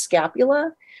edge of the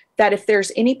scapula, that if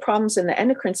there's any problems in the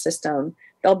endocrine system,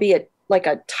 there'll be like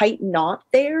a tight knot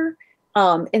there.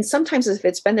 And sometimes if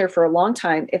it's been there for a long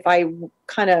time, if I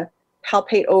kind of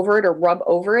palpate over it or rub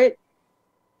over it,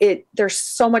 there's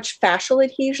so much fascial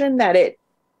adhesion that it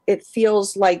it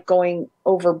feels like going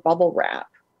over bubble wrap.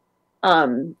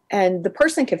 And the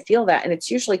person can feel that, and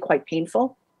it's usually quite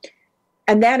painful.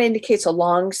 And that indicates a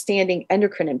long-standing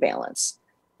endocrine imbalance.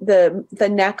 The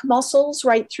neck muscles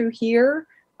right through here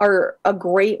are a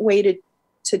great way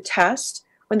to test.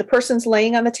 When the person's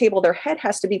laying on the table, their head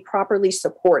has to be properly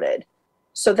supported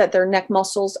so that their neck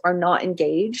muscles are not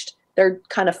engaged. They're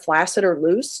kind of flaccid or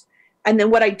loose. And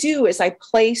then what I do is I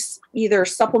place either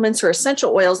supplements or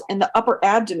essential oils in the upper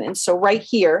abdomen. So right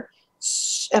here,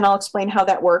 and I'll explain how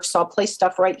that works. So I'll place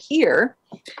stuff right here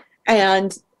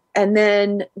and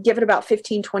then give it about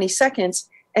 15, 20 seconds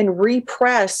and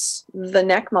repress the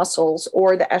neck muscles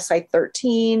or the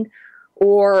SI13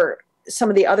 or some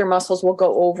of the other muscles we'll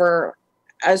go over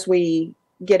as we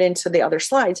get into the other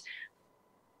slides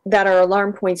that are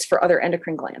alarm points for other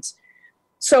endocrine glands.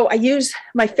 So I use,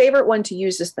 my favorite one to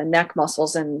use is the neck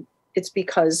muscles, and it's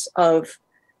because of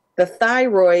the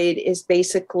thyroid is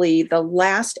basically the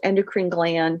last endocrine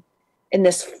gland in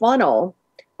this funnel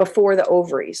before the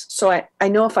ovaries. So I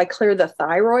know if I clear the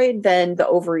thyroid, then the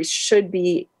ovaries should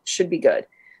be good.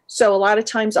 So a lot of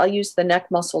times I'll use the neck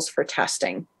muscles for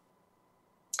testing.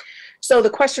 So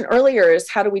the question earlier is,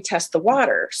 how do we test the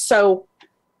water? So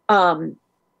I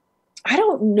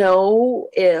don't know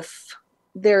if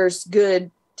there's good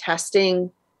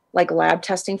testing, like lab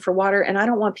testing for water, and I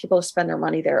don't want people to spend their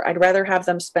money there. I'd rather have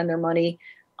them spend their money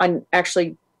on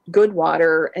actually good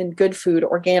water and good food,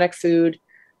 organic food.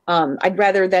 I'd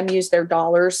rather them use their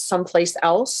dollars someplace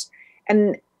else.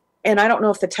 And I don't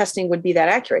know if the testing would be that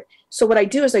accurate. So what I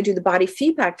do is I do the body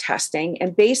feedback testing,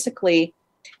 and basically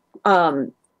I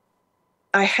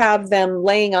have them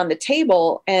laying on the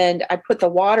table and I put the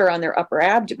water on their upper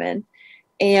abdomen,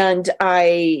 and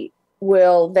I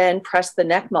will then press the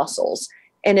neck muscles.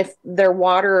 And if their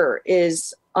water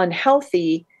is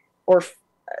unhealthy or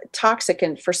toxic,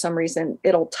 and for some reason,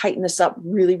 it'll tighten this up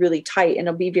really, really tight, and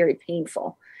it'll be very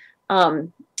painful.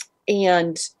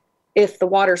 And if the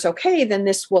water's okay, then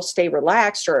this will stay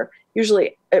relaxed, or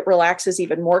usually it relaxes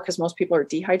even more because most people are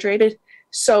dehydrated.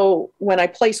 So when I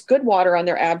place good water on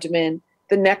their abdomen,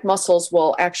 the neck muscles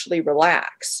will actually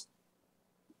relax.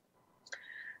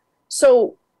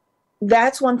 So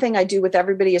that's one thing I do with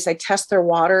everybody is I test their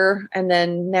water, and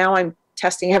then now I'm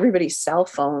testing everybody's cell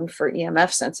phone for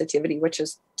EMF sensitivity, which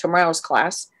is tomorrow's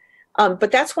class.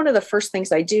 But that's one of the first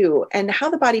things I do. And how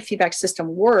the body feedback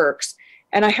system works,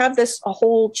 and I have a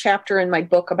whole chapter in my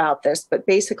book about this, but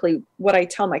basically what I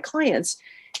tell my clients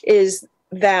is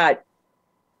that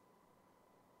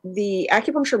the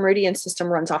acupuncture meridian system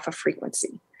runs off of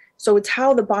frequency. So it's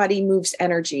how the body moves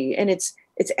energy, and it's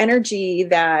energy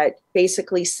that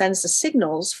basically sends the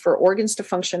signals for organs to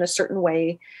function a certain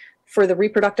way, for the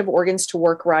reproductive organs to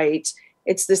work right.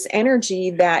 It's this energy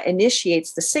that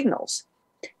initiates the signals.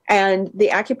 And the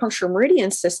acupuncture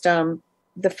meridian system,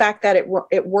 the fact that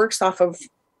it works off of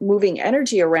moving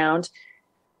energy around,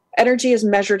 energy is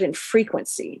measured in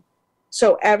frequency.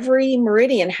 So every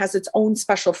meridian has its own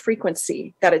special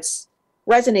frequency that it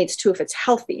resonates to if it's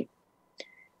healthy.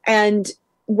 And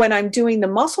when I'm doing the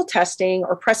muscle testing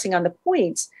or pressing on the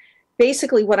points,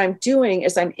 basically what I'm doing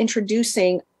is I'm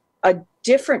introducing a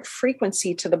different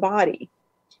frequency to the body.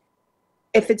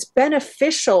 If it's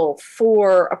beneficial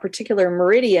for a particular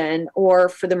meridian or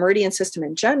for the meridian system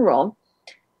in general,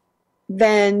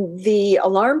 then the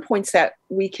alarm points that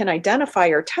we can identify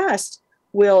or test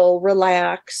will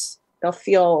relax. They'll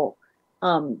feel,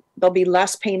 there'll be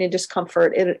less pain and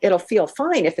discomfort. It'll feel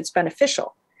fine if it's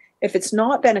beneficial. If it's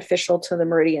not beneficial to the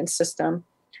meridian system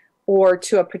or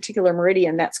to a particular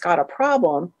meridian that's got a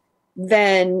problem,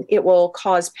 then it will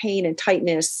cause pain and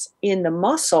tightness in the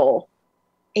muscle,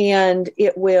 and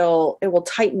it will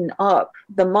tighten up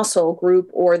the muscle group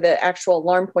or the actual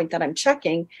alarm point that I'm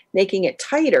checking, making it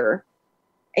tighter.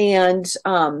 And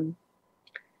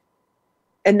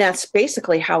that's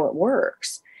basically how it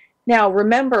works. Now,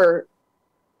 remember,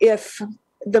 if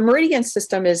the meridian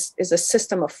system is a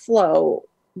system of flow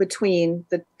between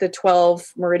the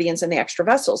 12 meridians and the extra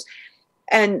vessels.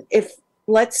 And if,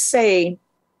 let's say,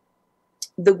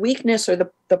 the weakness or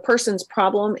the person's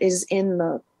problem is in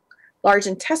the large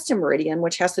intestine meridian,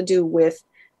 which has to do with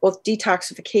both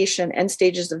detoxification, end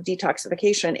stages of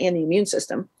detoxification, and the immune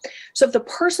system. So if the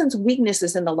person's weakness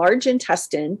is in the large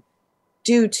intestine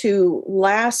due to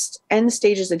last end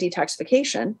stages of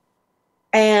detoxification,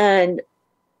 and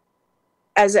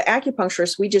as an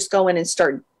acupuncturist, we just go in and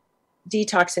start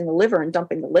detoxing the liver and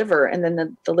dumping the liver, and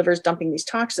then the liver's dumping these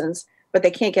toxins, but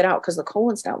they can't get out because the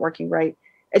colon's not working right.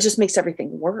 It just makes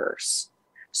everything worse.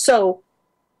 So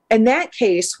in that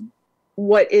case,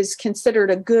 what is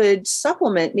considered a good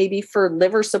supplement, maybe for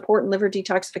liver support and liver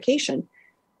detoxification,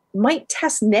 might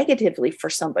test negatively for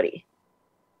somebody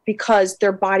because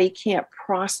their body can't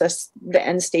process the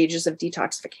end stages of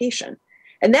detoxification.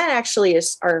 And that actually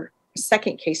is our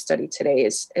second case study today,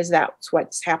 is that's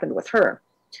what's happened with her.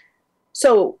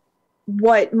 So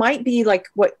what might be like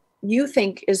what you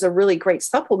think is a really great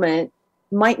supplement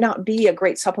might not be a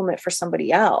great supplement for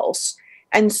somebody else.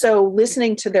 And so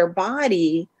listening to their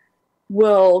body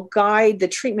will guide the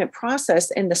treatment process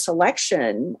and the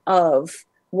selection of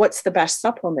what's the best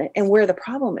supplement and where the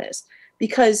problem is.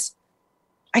 Because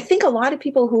I think a lot of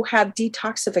people who have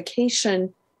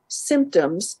detoxification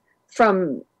symptoms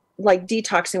from like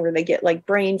detoxing, where they get like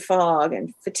brain fog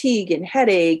and fatigue and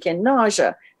headache and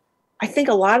nausea, I think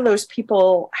a lot of those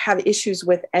people have issues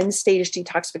with end stage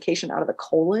detoxification out of the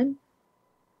colon.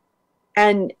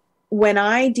 And when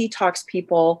I detox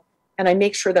people and I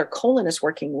make sure their colon is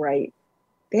working right,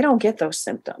 they don't get those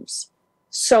symptoms.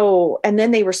 So, and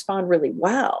then they respond really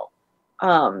well.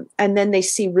 And then they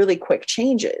see really quick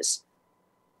changes.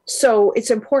 So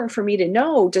it's important for me to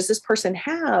know, does this person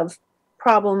have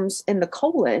problems in the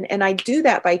colon? And I do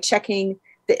that by checking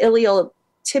the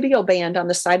iliotibial band on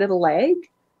the side of the leg,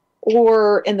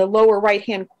 or in the lower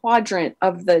right-hand quadrant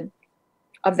of the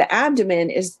abdomen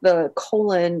is the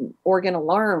colon organ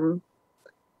alarm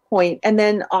point. And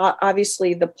then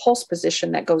obviously the pulse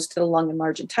position that goes to the lung and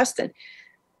large intestine.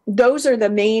 Those are the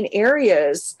main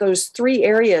areas, those three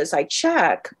areas I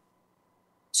check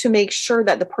to make sure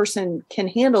that the person can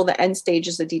handle the end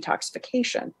stages of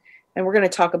detoxification. And we're going to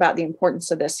talk about the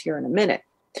importance of this here in a minute.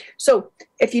 So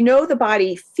if you know the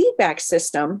body feedback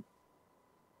system,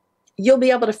 you'll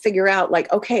be able to figure out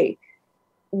like, okay,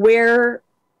 where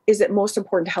is it most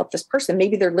important to help this person?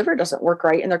 Maybe their liver doesn't work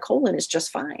right and their colon is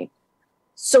just fine.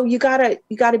 So you gotta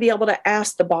be able to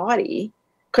ask the body,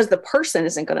 because the person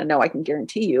isn't going to know, I can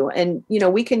guarantee you. And, you know,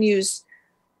 we can use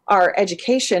our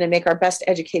education and make our best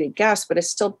educated guess, but it's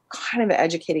still kind of an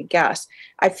educated guess.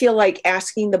 I feel like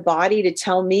asking the body to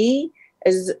tell me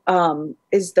is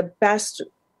the best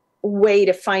way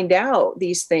to find out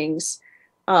these things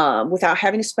without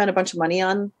having to spend a bunch of money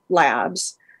on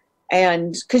labs.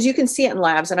 And because you can see it in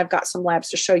labs, and I've got some labs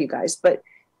to show you guys, but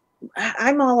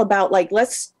I'm all about like,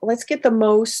 let's get the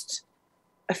most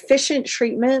efficient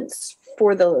treatments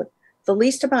for the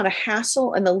least amount of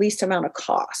hassle and the least amount of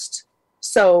cost.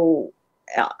 So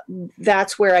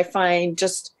that's where I find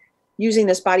just using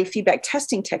this body feedback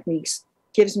testing techniques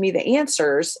gives me the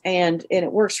answers, and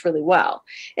it works really well.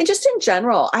 And just in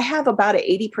general, I have about an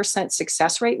 80%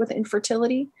 success rate with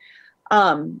infertility,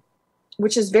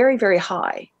 which is very, very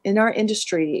high. In our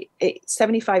industry,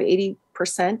 75,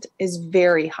 80% is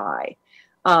very high.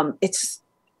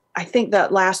 I think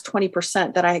that last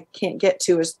 20% that I can't get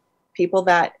to is people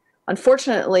that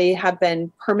unfortunately have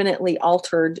been permanently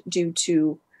altered due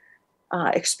to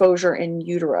exposure in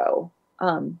utero.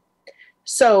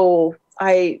 So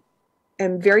I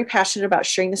am very passionate about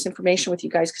sharing this information with you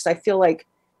guys, because I feel like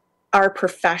our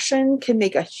profession can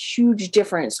make a huge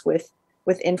difference with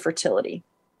infertility.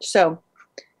 So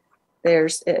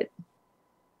there's it.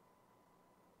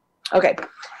 Okay.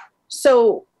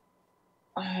 So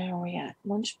are we at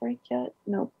lunch break yet?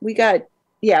 No, we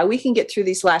can get through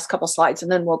these last couple slides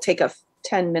and then we'll take a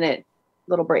 10-minute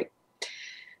little break.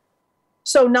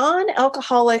 So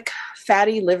non-alcoholic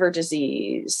fatty liver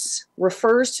disease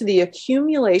refers to the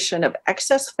accumulation of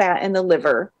excess fat in the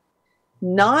liver,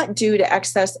 not due to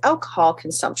excess alcohol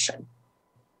consumption.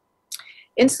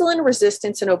 Insulin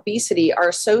resistance and obesity are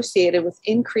associated with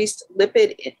increased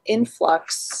lipid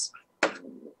influx.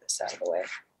 Move this out of the way.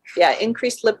 Yeah,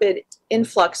 increased lipid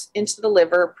influx into the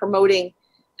liver, promoting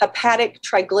hepatic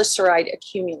triglyceride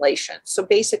accumulation. So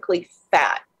basically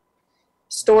fat,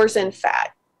 stores of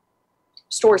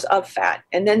fat,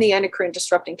 and then the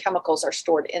endocrine-disrupting chemicals are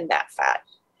stored in that fat.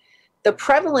 The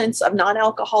prevalence of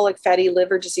non-alcoholic fatty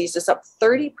liver disease is up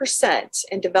 30%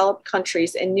 in developed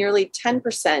countries and nearly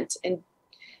 10% in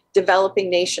developing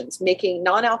nations, making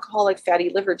non-alcoholic fatty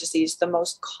liver disease the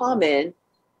most common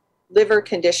liver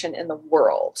condition in the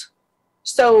world.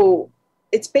 So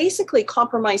it's basically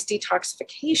compromised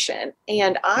detoxification,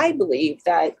 and I believe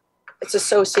that it's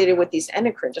associated with these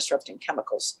endocrine-disrupting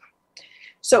chemicals.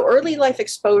 So early life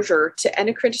exposure to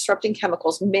endocrine-disrupting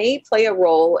chemicals may play a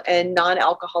role in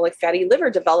non-alcoholic fatty liver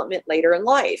development later in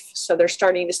life. So they're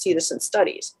starting to see this in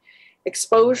studies.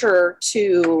 Exposure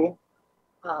to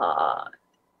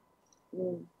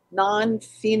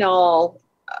non-phenol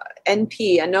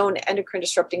NP, a known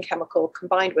endocrine-disrupting chemical,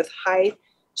 combined with high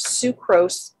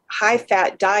sucrose,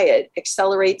 high-fat diet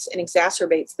accelerates and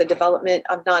exacerbates the development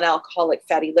of non-alcoholic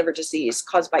fatty liver disease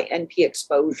caused by NP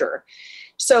exposure.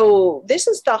 So this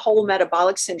is the whole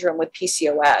metabolic syndrome with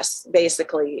PCOS,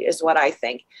 basically, is what I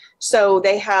think. So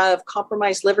they have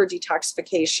compromised liver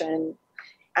detoxification,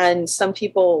 and some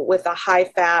people with a high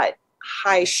fat,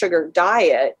 high sugar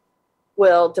diet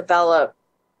will develop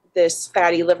this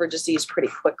fatty liver disease pretty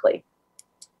quickly.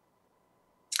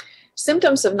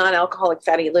 Symptoms of non-alcoholic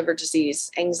fatty liver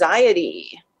disease: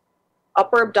 anxiety,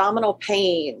 upper abdominal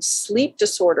pain, sleep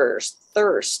disorders,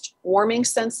 thirst, warming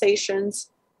sensations,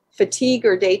 fatigue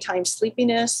or daytime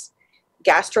sleepiness,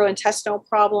 gastrointestinal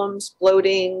problems,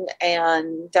 bloating,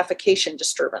 and defecation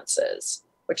disturbances,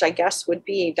 which I guess would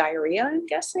be diarrhea, I'm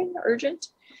guessing, urgent.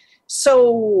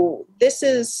 So this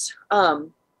is,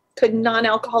 could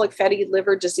non-alcoholic fatty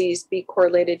liver disease be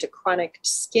correlated to chronic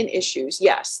skin issues?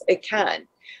 Yes, it can.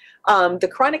 The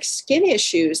chronic skin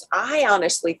issues, I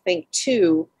honestly think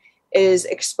too, is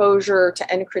exposure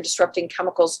to endocrine disrupting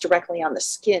chemicals directly on the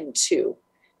skin too.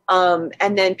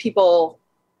 And then people,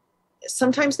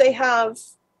 sometimes they have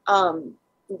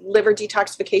liver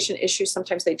detoxification issues,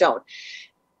 sometimes they don't.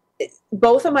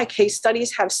 Both of my case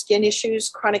studies have skin issues,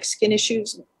 chronic skin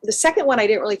issues. The second one, I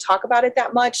didn't really talk about it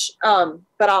that much,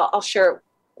 but I'll share it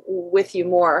with you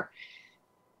more.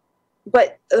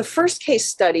 But the first case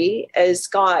study has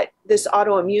got this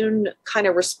autoimmune kind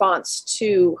of response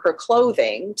to her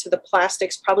clothing, to the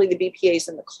plastics, probably the BPAs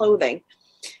in the clothing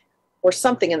or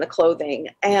something in the clothing,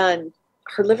 and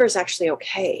her liver is actually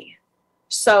okay.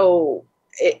 So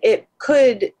it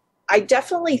could, I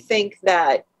definitely think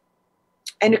that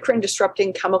endocrine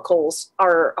disrupting chemicals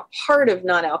are a part of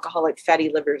non-alcoholic fatty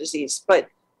liver disease, but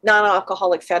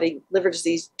non-alcoholic fatty liver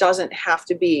disease doesn't have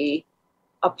to be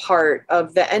a part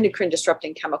of the endocrine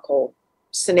disrupting chemical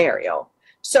scenario.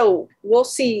 So we'll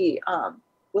see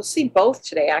both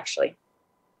today, actually.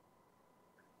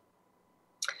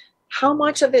 How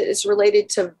much of it is related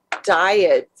to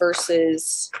diet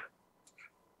versus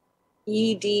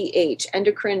EDH,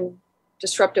 endocrine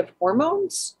disruptive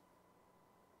hormones?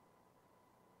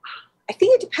 I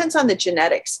think it depends on the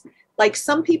genetics. Like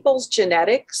some people's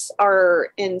genetics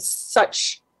are in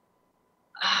such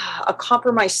a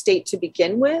compromised state to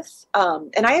begin with.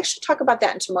 And I actually talk about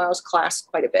that in tomorrow's class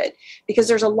quite a bit, because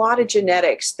there's a lot of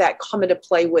genetics that come into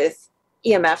play with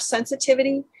EMF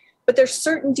sensitivity, but there's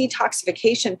certain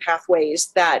detoxification pathways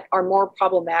that are more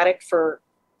problematic for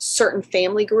certain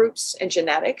family groups and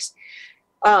genetics.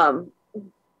 And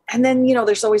then, you know,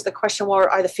 there's always the question, well,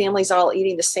 are the families all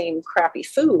eating the same crappy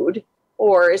food,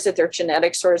 or is it their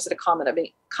genetics, or is it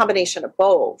a combination of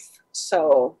both?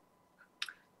 So,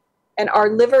 and are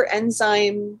liver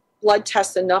enzyme blood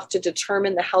tests enough to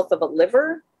determine the health of a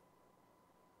liver?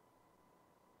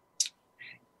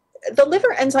 The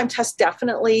liver enzyme test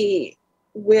definitely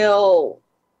will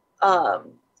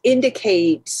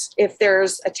indicate if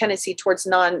there's a tendency towards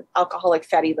non-alcoholic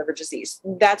fatty liver disease.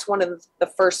 That's one of the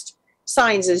first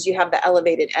signs, is you have the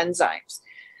elevated enzymes.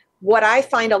 What I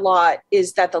find a lot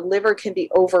is that the liver can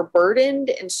be overburdened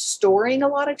in storing a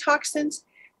lot of toxins,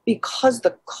 because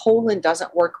the colon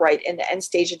doesn't work right and the end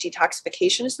stage of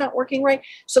detoxification is not working right.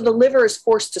 So the liver is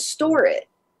forced to store it,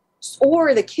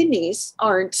 or the kidneys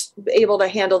aren't able to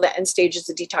handle the end stages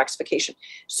of detoxification.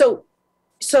 So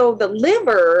the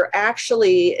liver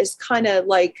actually is kind of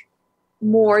like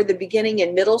more the beginning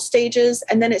and middle stages,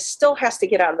 and then it still has to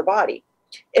get out of the body.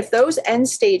 If those end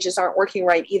stages aren't working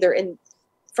right, either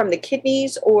from the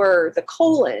kidneys or the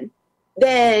colon,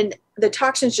 then the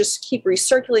toxins just keep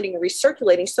recirculating and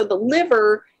recirculating. So the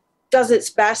liver does its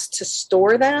best to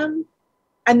store them,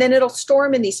 and then it'll store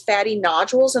them in these fatty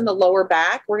nodules in the lower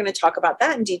back. We're going to talk about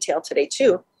that in detail today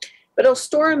too. But it'll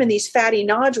store them in these fatty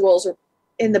nodules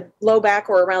in the low back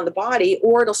or around the body,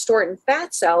 or it'll store it in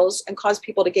fat cells and cause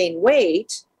people to gain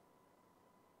weight.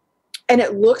 And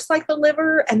it looks like the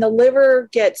liver, and the liver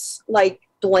gets like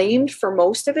blamed for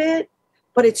most of it,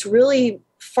 but it's really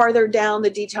farther down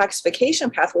the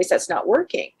detoxification pathways that's not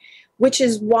working, which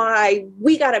is why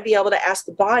we got to be able to ask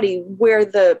the body where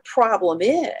the problem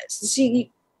is.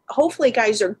 See, hopefully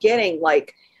guys are getting,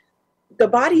 like, the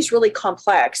body's really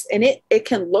complex, and it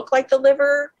can look like the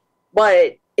liver,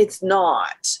 but it's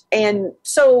not. And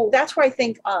so that's why I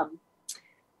think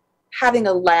having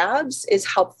a labs is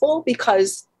helpful,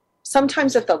 because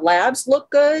sometimes if the labs look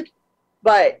good,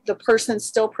 but the person's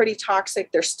still pretty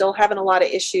toxic, they're still having a lot of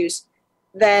issues,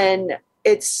 then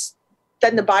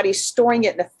the body's storing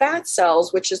it in the fat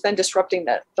cells, which is then disrupting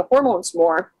the hormones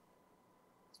more.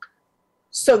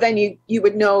 So then you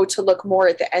would know to look more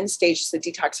at the end stages of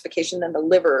detoxification than the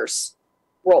liver's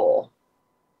role.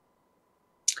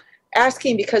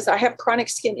 Asking because I have chronic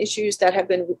skin issues that have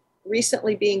been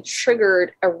recently being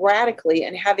triggered erratically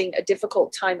and having a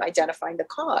difficult time identifying the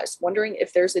cause, wondering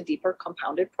if there's a deeper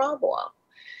compounded problem.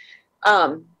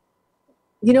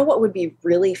 You know what would be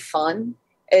really fun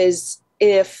is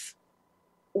if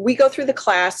we go through the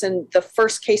class and the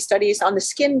first case study is on the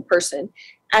skin person,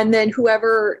 and then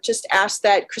whoever just asked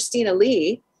that, Christina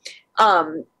Lee,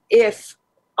 if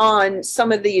on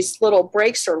some of these little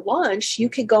breaks or lunch, you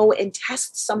could go and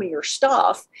test some of your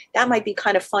stuff. That might be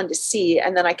kind of fun to see.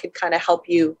 And then I could kind of help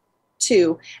you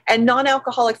too. And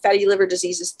non-alcoholic fatty liver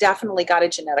disease has definitely got a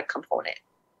genetic component.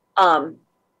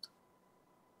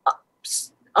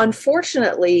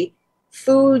 Unfortunately,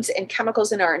 foods and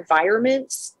chemicals in our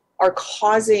environments are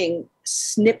causing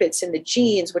snippets in the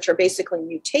genes, which are basically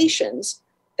mutations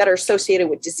that are associated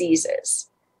with diseases.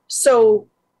 So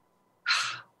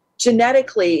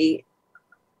genetically,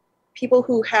 people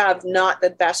who have not the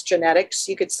best genetics,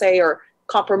 you could say, or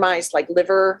compromised like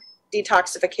liver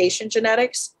detoxification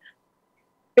genetics,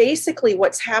 basically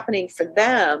what's happening for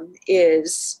them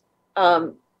is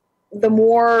the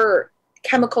more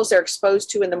chemicals they're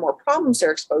exposed to and the more problems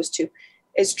they're exposed to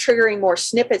is triggering more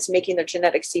snippets, making their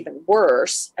genetics even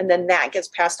worse. And then that gets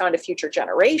passed on to future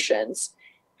generations.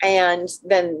 And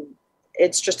then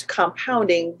it's just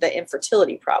compounding the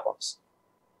infertility problems.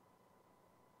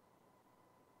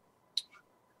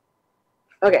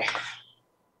 Okay.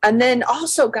 And then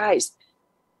also, guys,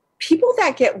 people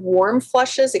that get warm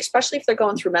flushes, especially if they're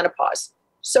going through menopause.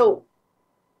 So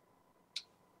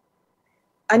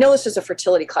I know this is a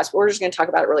fertility class, but we're just going to talk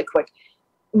about it really quick.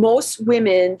 Most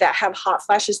women that have hot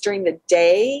flashes during the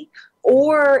day,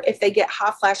 or if they get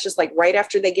hot flashes like right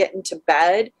after they get into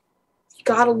bed, you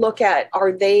got to look at,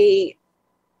 are they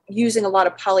using a lot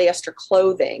of polyester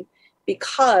clothing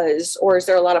because, or is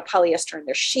there a lot of polyester in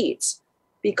their sheets?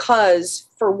 Because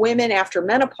for women after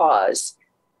menopause,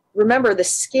 remember the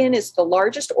skin is the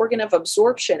largest organ of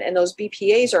absorption, and those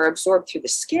BPAs are absorbed through the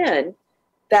skin,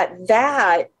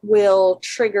 that will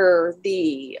trigger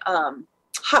the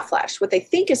hot flash. What they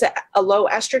think is a low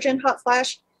estrogen hot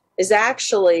flash is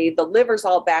actually the liver's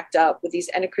all backed up with these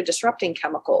endocrine-disrupting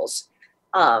chemicals,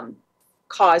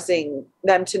 causing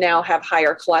them to now have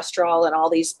higher cholesterol and all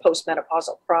these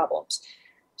postmenopausal problems.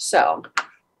 So,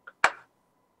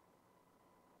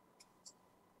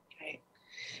 okay.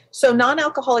 So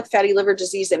non-alcoholic fatty liver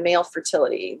disease and male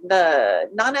fertility. The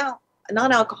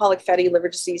non-alcoholic fatty liver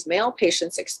disease male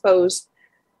patients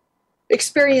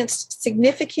experienced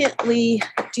significantly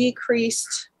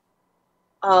decreased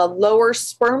lower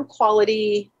sperm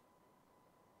quality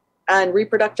and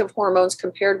reproductive hormones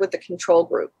compared with the control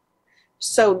group.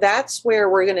 So that's where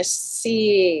we're going to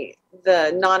see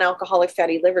the non-alcoholic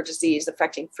fatty liver disease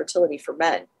affecting fertility for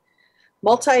men.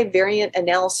 Multivariate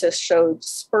analysis showed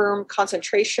sperm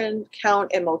concentration,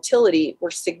 count, and motility were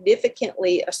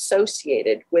significantly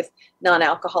associated with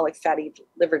non-alcoholic fatty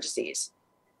liver disease.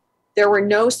 There were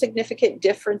no significant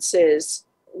differences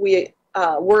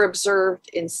were observed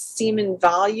in semen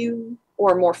volume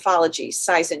or morphology,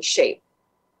 size and shape.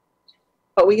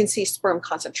 But we can see sperm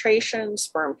concentration,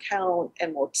 sperm count,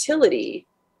 and motility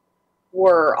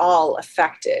were all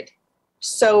affected.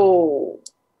 So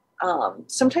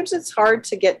sometimes it's hard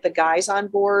to get the guys on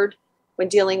board when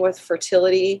dealing with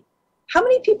fertility. How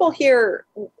many people here,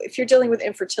 if you're dealing with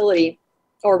infertility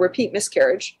or repeat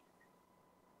miscarriage,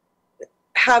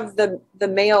 have the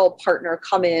male partner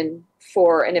come in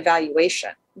for an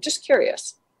evaluation? I'm just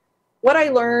curious. What I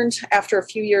learned after a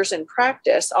few years in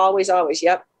practice, always,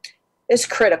 yep, is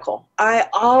critical. I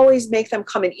always make them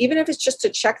come in, even if it's just to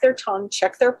check their tongue,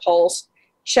 check their pulse,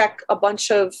 check a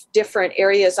bunch of different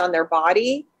areas on their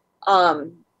body,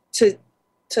 to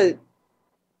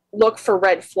look for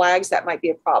red flags that might be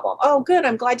a problem. Oh, good.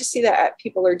 I'm glad to see that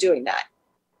people are doing that.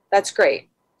 That's great.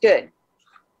 Good.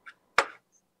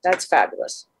 That's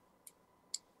fabulous.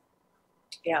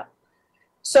 Yeah.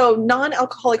 So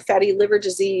non-alcoholic fatty liver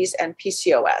disease and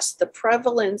PCOS. The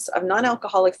prevalence of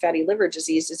non-alcoholic fatty liver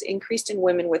disease is increased in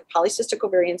women with polycystic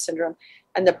ovarian syndrome,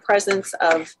 and the presence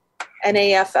of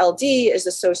NAFLD is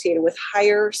associated with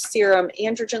higher serum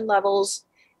androgen levels,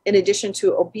 in addition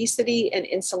to obesity and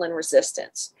insulin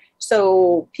resistance.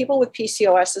 So people with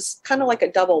PCOS is kind of like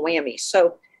a double whammy.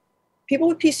 So people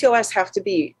with PCOS have to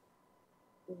be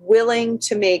willing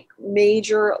to make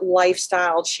major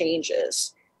lifestyle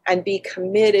changes and be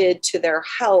committed to their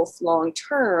health long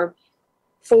term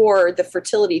for the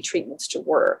fertility treatments to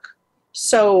work.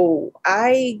 So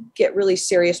I get really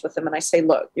serious with them and I say,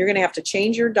 look, you're going to have to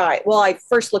change your diet. Well, I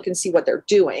first look and see what they're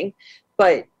doing,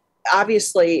 but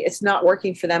obviously it's not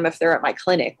working for them if they're at my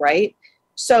clinic, right?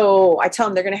 So I tell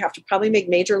them they're going to have to probably make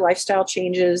major lifestyle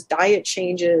changes, diet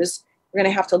changes, We're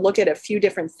going to have to look at a few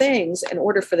different things in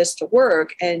order for this to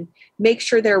work and make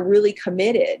sure they're really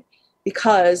committed,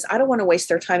 because I don't want to waste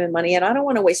their time and money, and I don't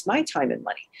want to waste my time and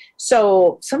money.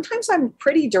 So sometimes I'm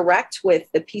pretty direct with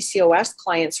the PCOS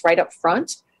clients right up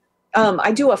front.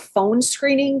 I do a phone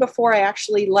screening before I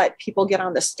actually let people get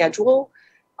on the schedule,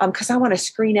 because I want to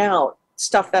screen out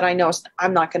stuff that I know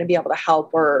I'm not going to be able to help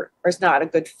or is not a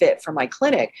good fit for my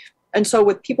clinic. And so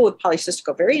with people with polycystic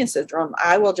ovarian syndrome,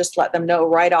 I will just let them know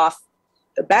right off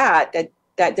the bat that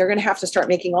they're going to have to start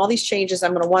making all these changes.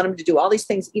 I'm going to want them to do all these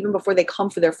things even before they come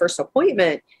for their first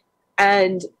appointment,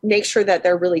 and make sure that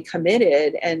they're really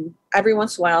committed. And every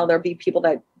once in a while, there'll be people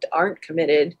that aren't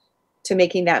committed to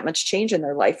making that much change in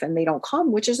their life, and they don't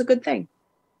come, which is a good thing.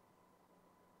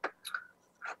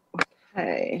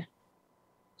 Okay.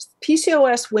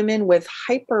 PCOS women with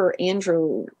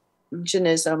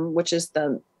hyperandrogenism, which is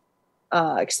the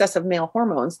excessive male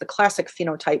hormones, the classic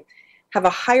phenotype, have a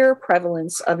higher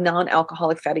prevalence of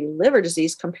non-alcoholic fatty liver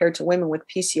disease compared to women with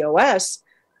PCOS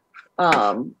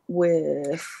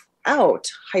without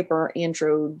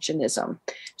hyperandrogenism.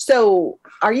 So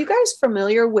are you guys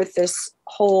familiar with this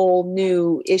whole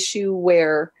new issue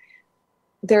where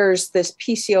there's this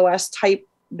PCOS type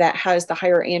that has the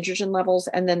higher androgen levels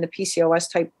and then the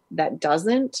PCOS type that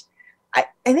doesn't? I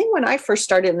think when I first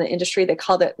started in the industry, they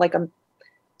called it like a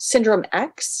syndrome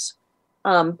X.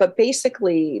 But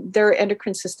basically their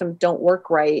endocrine system don't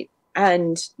work right,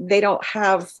 and they don't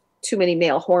have too many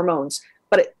male hormones,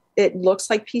 but it looks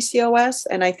like PCOS.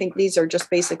 And I think these are just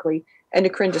basically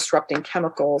endocrine disrupting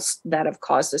chemicals that have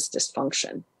caused this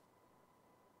dysfunction.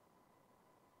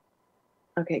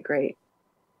 Okay, great.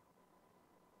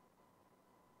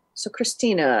 So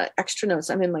Christina, extra notes.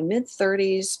 I'm in my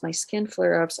mid-30s. My skin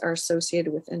flare-ups are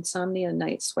associated with insomnia,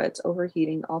 night sweats,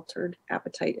 overheating, altered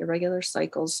appetite, irregular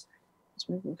cycles.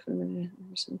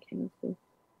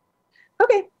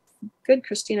 Okay, good,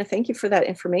 Christina. Thank you for that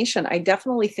information. I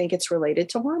definitely think it's related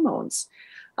to hormones,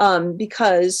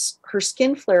 because her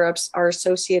skin flare-ups are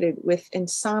associated with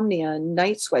insomnia,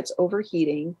 night sweats,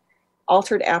 overheating,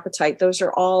 altered appetite. Those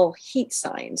are all heat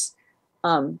signs.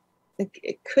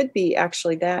 It could be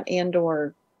actually that and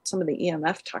or some of the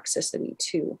EMF toxicity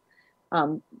too.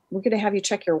 We're going to have you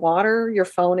check your water, your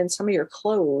phone, and some of your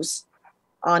clothes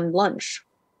on lunch.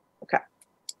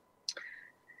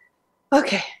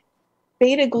 Okay,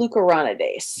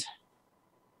 beta-glucuronidase.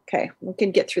 Okay, we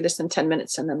can get through this in 10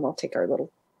 minutes and then we'll take our little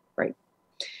break.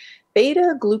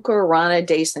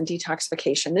 Beta-glucuronidase and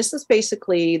detoxification. This is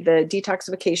basically the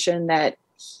detoxification that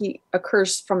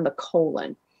occurs from the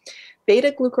colon.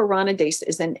 Beta-glucuronidase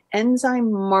is an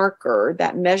enzyme marker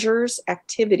that measures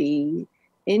activity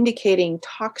indicating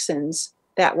toxins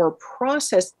that were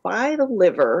processed by the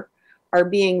liver are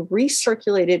being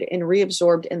recirculated and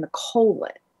reabsorbed in the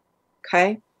colon.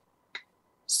 Okay.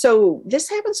 So this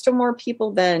happens to more people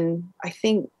than I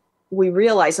think we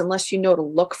realize, unless you know to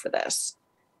look for this.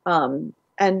 And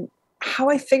how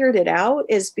I figured it out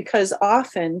is because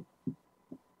often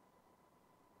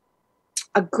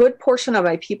a good portion of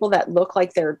my people that look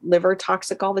like they're liver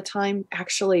toxic all the time,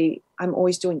 actually, I'm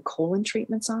always doing colon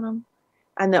treatments on them.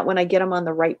 And that when I get them on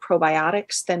the right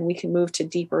probiotics, then we can move to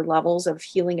deeper levels of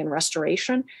healing and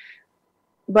restoration.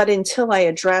 But until I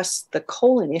address the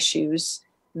colon issues,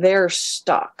 they're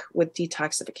stuck with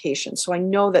detoxification. So I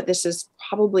know that this is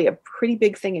probably a pretty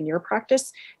big thing in your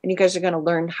practice, and you guys are going to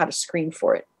learn how to screen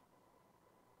for it.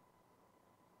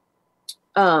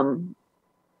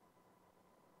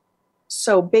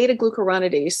 So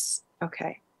beta-glucuronidase,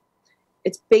 okay.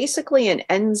 It's basically an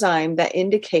enzyme that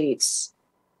indicates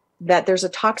that there's a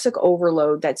toxic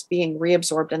overload that's being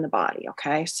reabsorbed in the body,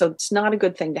 okay? So it's not a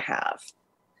good thing to have.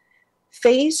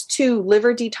 Phase 2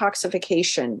 liver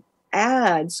detoxification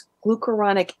adds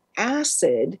glucuronic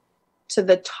acid to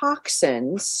the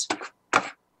toxins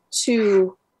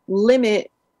to limit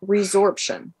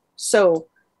resorption. So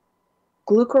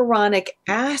glucuronic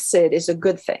acid is a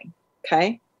good thing,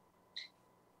 okay?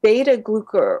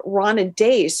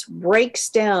 Beta-glucuronidase breaks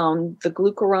down the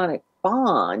glucuronic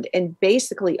bond and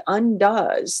basically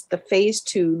undoes the phase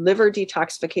 2 liver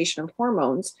detoxification of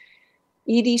hormones,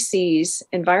 EDCs,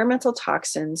 environmental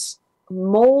toxins,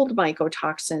 mold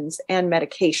mycotoxins, and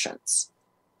medications.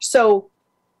 So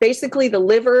basically the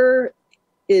liver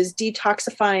is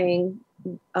detoxifying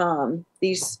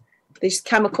these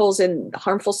chemicals and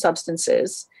harmful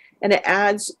substances, and it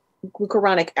adds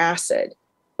glucuronic acid.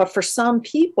 But for some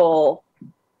people,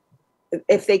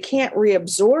 if they can't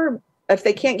reabsorb, if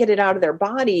they can't get it out of their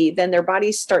body, then their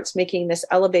body starts making this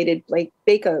elevated like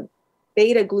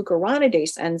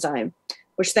beta-glucuronidase enzyme,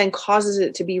 which then causes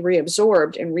it to be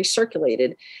reabsorbed and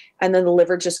recirculated. And then the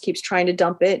liver just keeps trying to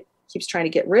dump it keeps trying to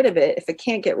get rid of it. If it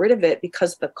can't get rid of it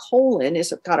because the colon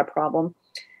has got a problem,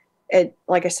 it,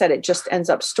 like I said, it just ends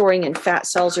up storing in fat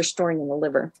cells or storing in the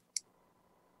liver.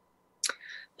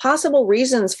 Possible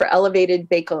reasons for elevated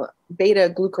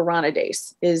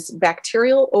beta-glucuronidase is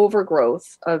bacterial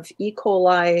overgrowth of E.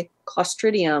 coli,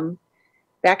 Clostridium,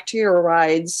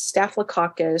 Bacteroides,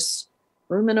 Staphylococcus,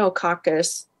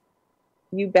 Ruminococcus,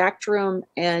 Eubacterium,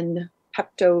 and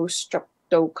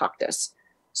Peptostreptococcus.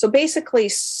 So basically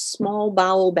small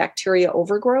bowel bacteria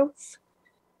overgrowth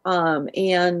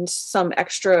and some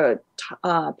extra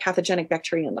pathogenic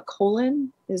bacteria in the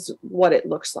colon is what it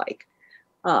looks like.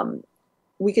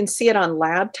 We can see it on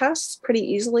lab tests pretty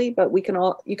easily, but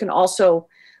you can also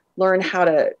learn how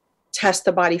to test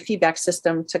the body feedback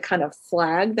system to kind of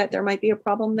flag that there might be a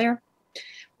problem there.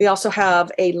 We also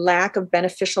have a lack of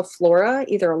beneficial flora,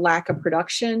 either a lack of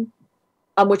production,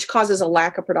 which causes a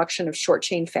lack of production of short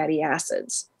chain fatty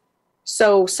acids.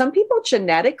 So some people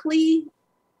genetically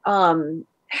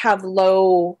have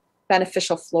low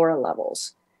beneficial flora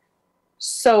levels.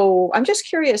 So I'm just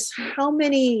curious, how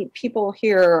many people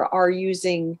here are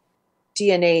using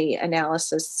DNA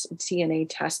analysis, DNA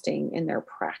testing in their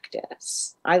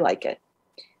practice? I like it.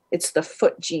 It's the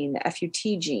FUT gene, the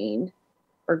FUT gene,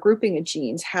 or grouping of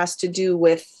genes, has to do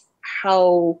with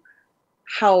how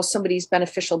somebody's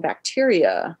beneficial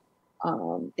bacteria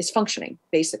is functioning,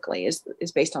 basically, is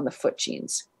based on the FUT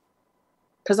genes.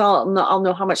 Because I'll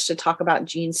know how much to talk about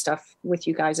gene stuff with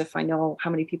you guys if I know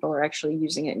how many people are actually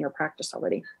using it in your practice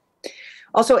already.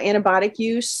 Also, antibiotic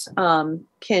use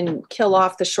can kill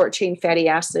off the short chain fatty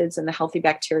acids and the healthy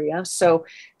bacteria. So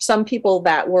some people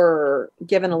that were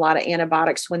given a lot of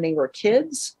antibiotics when they were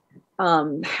kids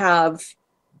have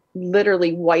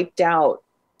literally wiped out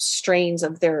strains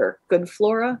of their good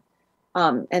flora,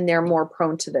 and they're more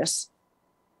prone to this.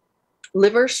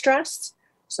 Liver stress.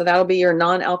 So that'll be your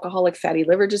non-alcoholic fatty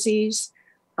liver disease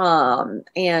and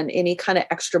any kind of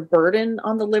extra burden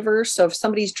on the liver. So if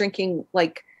somebody's drinking,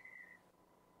 like,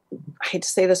 I hate to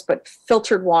say this, but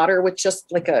filtered water with just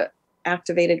like a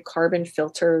activated carbon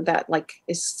filter that like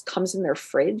comes in their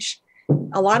fridge,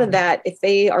 a lot of that, if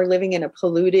they are living in a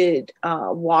polluted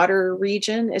water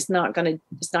region, is not going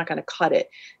to cut it.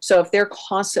 So if they're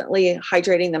constantly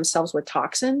hydrating themselves with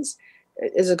toxins,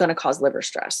 is it going to cause liver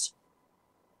stress?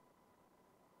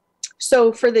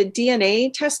 So for the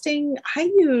DNA testing, I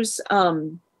use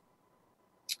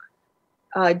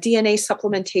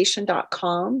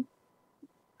DNAsupplementation.com,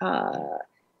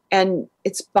 and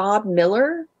it's Bob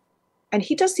Miller, and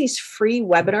he does these free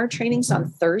webinar trainings on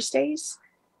Thursdays.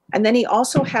 And then he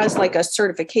also has like a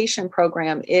certification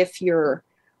program if you're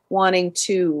wanting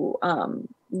to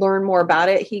learn more about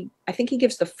it. I think he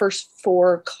gives the first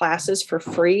 4 classes for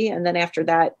free, and then after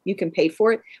that you can pay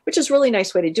for it, which is a really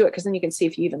nice way to do it because then you can see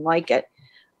if you even like it.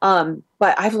 But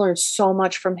I've learned so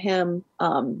much from him.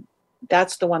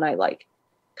 That's the one I like.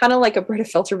 Kind of like a Brita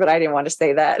filter, but I didn't want to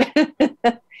say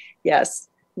that. Yes,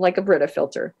 like a Brita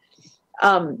filter.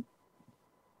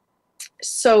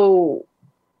 So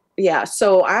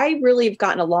I really have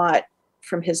gotten a lot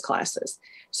from his classes.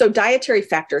 So dietary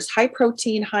factors: high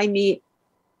protein, high meat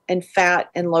and fat,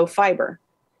 and low fiber.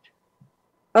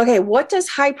 Okay, what does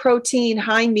high protein,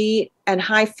 high meat, and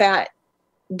high fat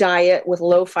diet with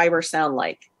low fiber sound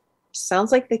like?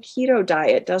 Sounds like the keto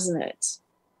diet, doesn't it?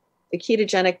 The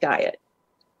ketogenic diet.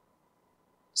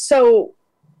 So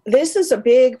this is a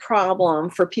big problem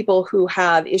for people who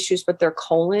have issues with their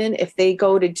colon. If they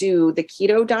go to do the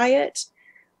keto diet,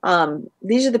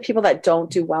 these are the people that don't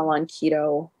do well on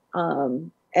keto,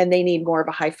 and they need more of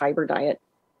a high fiber diet.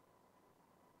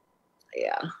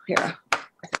 Yeah, here.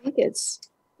 I think it's,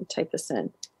 I'll type this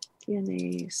in.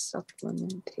 DNA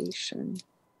supplementation.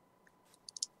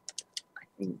 I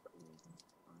think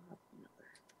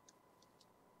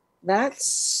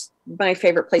that's my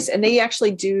favorite place. And they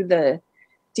actually do the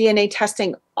DNA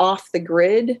testing off the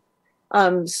grid,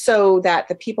 so that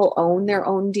the people own their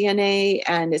own DNA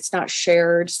and it's not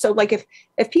shared. So like if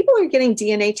people are getting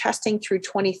DNA testing through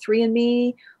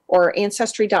 23andMe or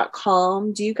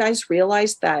Ancestry.com, do you guys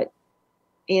realize that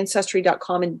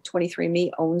Ancestry.com and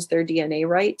 23andMe owns their DNA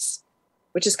rights,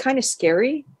 which is kind of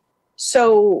scary?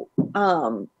 So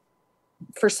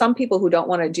for some people who don't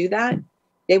want to do that,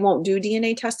 they won't do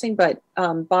DNA testing, but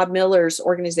Bob Miller's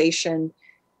organization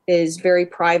is very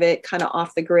private, kind of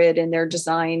off the grid, and they're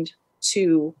designed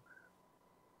to,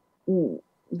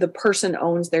 the person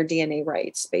owns their DNA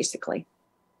rights, basically.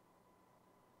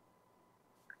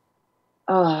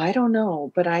 I don't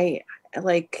know, but I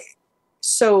like,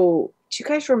 so do you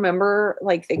guys remember,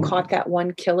 like, they caught that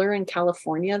one killer in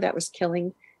California that was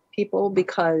killing people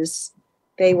because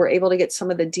they were able to get some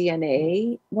of the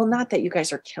DNA. Well, not that you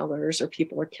guys are killers or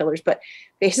people are killers, but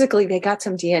basically they got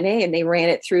some DNA and they ran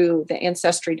it through the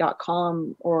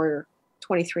ancestry.com or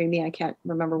 23andMe. I can't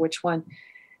remember which one.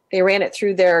 They ran it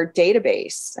through their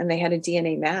database and they had a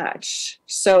DNA match.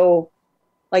 So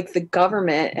like the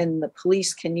government and the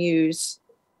police can use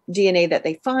DNA that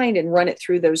they find and run it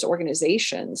through those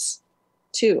organizations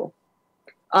too.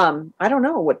 I don't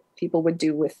know what people would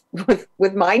do with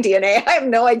my DNA. I have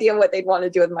no idea what they'd want to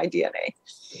do with my DNA.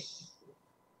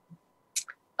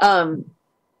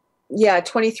 Yeah,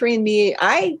 23andMe.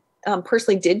 I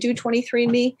personally did do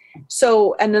 23andMe.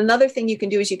 So, and another thing you can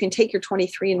do is you can take your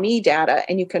 23andMe data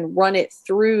and you can run it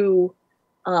through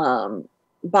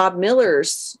Bob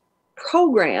Miller's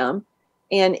program,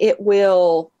 and it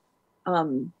will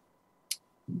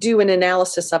do an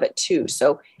analysis of it too.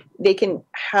 So they can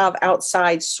have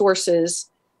outside sources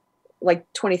like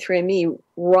 23andMe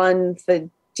run the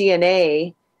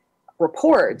DNA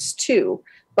reports too.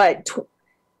 But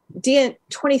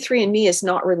 23andMe is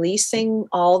not releasing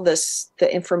all the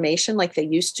information like they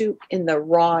used to in the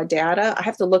raw data. I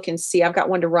have to look and see. I've got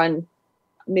one to run.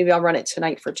 Maybe I'll run it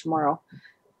tonight for tomorrow.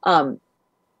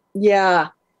 Yeah.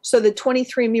 So the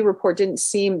 23andMe report didn't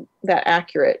seem that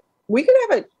accurate. We could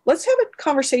let's have a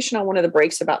conversation on one of the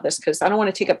breaks about this, because I don't want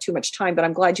to take up too much time, but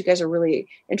I'm glad you guys are really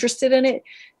interested in it,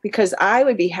 because I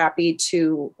would be happy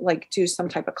to like do some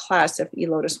type of class if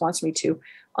eLotus wants me to,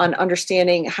 on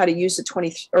understanding how to use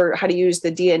how to use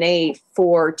the DNA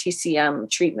for TCM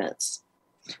treatments.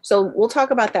 So we'll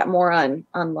talk about that more on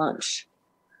lunch.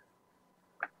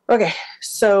 Okay,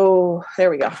 so there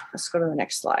we go. Let's go to the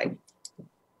next slide.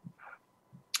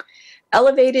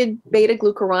 Elevated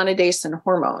beta-glucuronidase and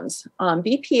hormones.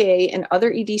 BPA and other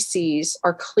EDCs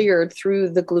are cleared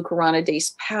through the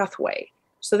glucuronidase pathway.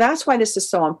 So that's why this is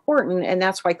so important, and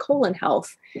that's why colon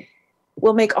health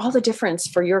will make all the difference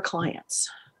for your clients.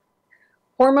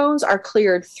 Hormones are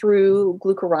cleared through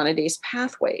glucuronidase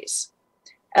pathways.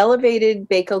 Elevated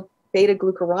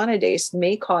beta-glucuronidase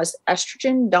may cause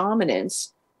estrogen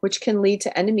dominance, which can lead to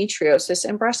endometriosis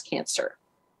and breast cancer.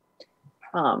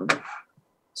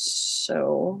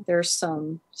 So there's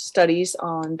some studies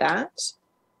on that.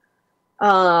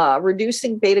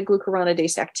 Reducing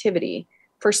beta-glucuronidase activity.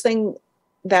 First thing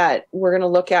that we're going to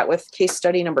look at with case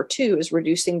study number 2 is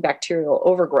reducing bacterial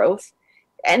overgrowth.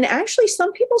 And actually,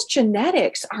 some people's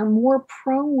genetics are more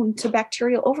prone to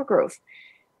bacterial overgrowth.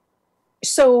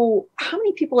 So how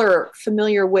many people are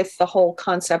familiar with the whole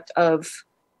concept of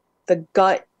the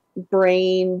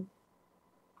gut-brain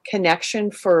connection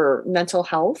for mental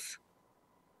health?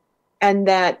 And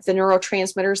that the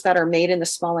neurotransmitters that are made in the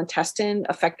small intestine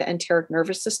affect the enteric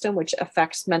nervous system, which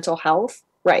affects mental health.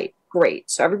 Right, great.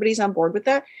 So everybody's on board with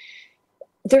that.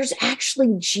 There's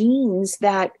actually genes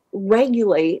that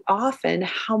regulate often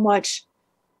how much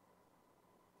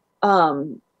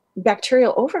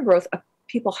bacterial overgrowth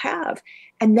people have.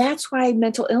 And that's why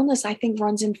mental illness, I think,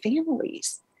 runs in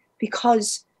families,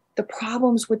 because the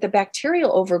problems with the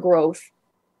bacterial overgrowth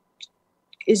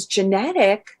is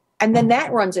genetic. And then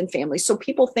that runs in families. So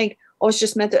people think, oh, it's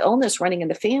just mental illness running in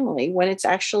the family, when it's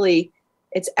actually,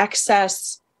 it's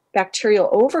excess bacterial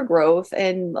overgrowth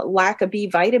and lack of B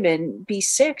vitamin,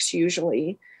 B6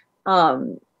 usually,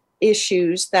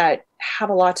 issues that have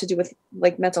a lot to do with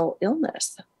like mental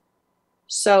illness.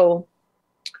 So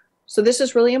this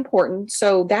is really important.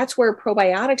 So that's where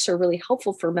probiotics are really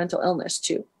helpful for mental illness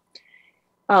too.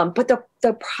 But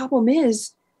the problem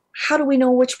is, how do we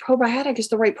know which probiotic is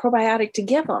the right probiotic to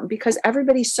give them? Because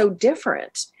everybody's so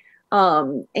different.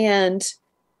 And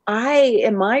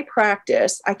in my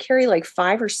practice, I carry like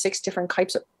 5 or 6 different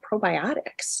types of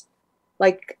probiotics.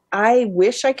 Like, I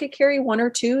wish I could carry 1 or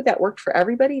 2 that worked for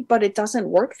everybody, but it doesn't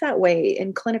work that way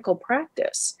in clinical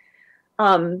practice.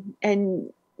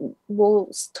 And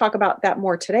we'll talk about that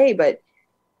more today, but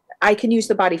I can use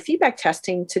the body feedback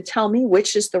testing to tell me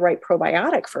which is the right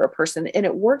probiotic for a person. And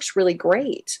it works really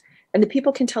great. And the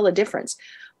people can tell a difference.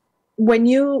 When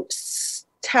you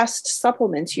test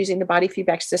supplements using the body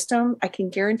feedback system, I can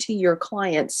guarantee your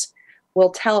clients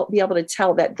will be able to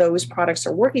tell that those products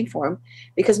are working for them,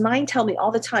 because mine tell me all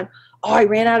the time, oh, I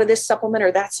ran out of this supplement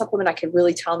or that supplement. I can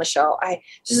really tell, Michelle,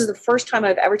 this is the first time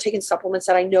I've ever taken supplements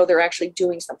that I know they're actually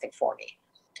doing something for me.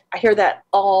 I hear that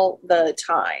all the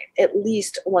time, at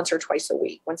least once or twice a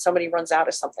week, when somebody runs out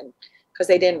of something because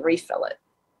they didn't refill it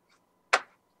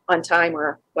on time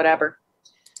or whatever.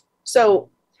 So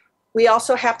we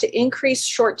also have to increase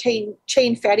short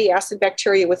chain fatty acid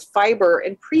bacteria with fiber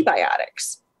and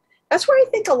prebiotics. That's where I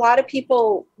think a lot of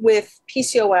people with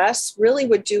PCOS really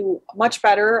would do much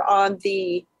better on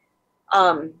the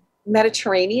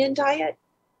Mediterranean diet.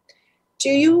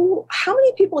 how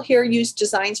many people here use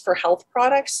Designs for Health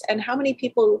products, and how many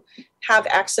people have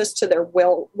access to their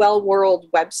Well World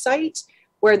website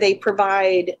where they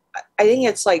provide, I think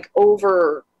it's like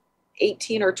over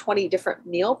 18 or 20 different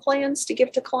meal plans to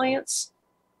give to clients?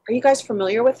 Are you guys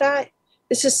familiar with that?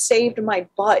 This has saved my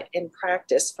butt in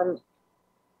practice from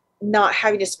not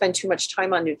having to spend too much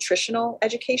time on nutritional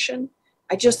education.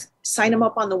 I just sign them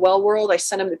up on the Well World. I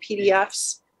send them the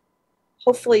PDFs.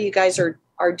 Hopefully you guys are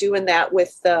doing that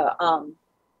with the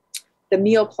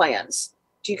meal plans.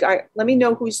 Do you guys, let me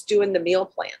know who's doing the meal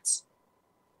plans,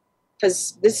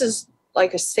 because this is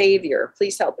like a savior.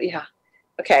 Please help me. Yeah.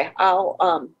 Okay.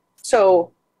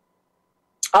 So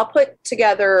I'll put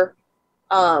together,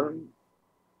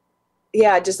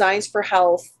 Designs for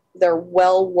Health, their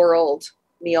Well World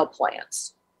meal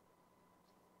plans.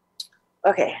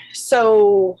 Okay.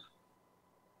 So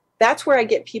that's where I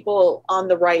get people on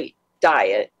the right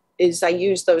diet, is I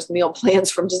use those meal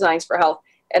plans from Designs for Health.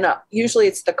 And usually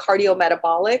it's the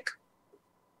cardiometabolic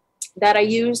that I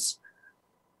use.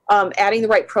 Adding the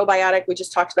right probiotic we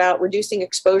just talked about, reducing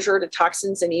exposure to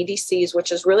toxins and EDCs,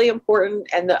 which is really important.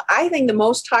 And I think the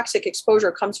most toxic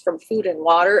exposure comes from food and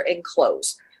water and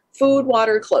clothes. Food,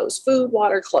 water, clothes, food,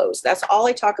 water, clothes. That's all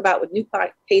I talk about with new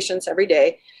patients every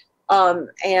day.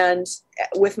 And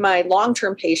with my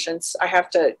long-term patients, I have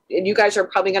to, and you guys are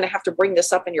probably going to have to bring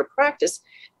this up in your practice,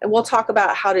 and we'll talk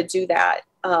about how to do that,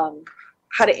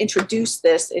 how to introduce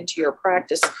this into your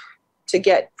practice to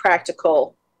get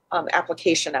practical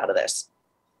application out of this.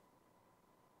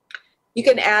 You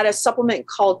can add a supplement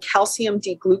called calcium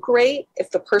D-glucarate if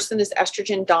the person is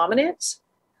estrogen dominant.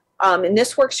 And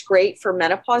this works great for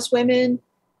menopause women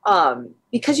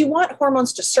because you want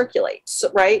hormones to circulate,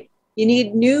 so, right? You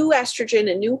need new estrogen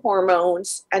and new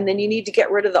hormones, and then you need to get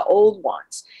rid of the old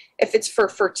ones. If it's for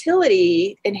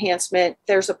fertility enhancement,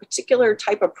 there's a particular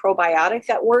type of probiotic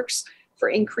that works for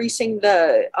increasing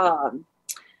the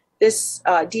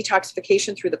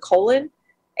detoxification through the colon.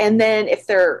 And then if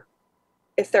they're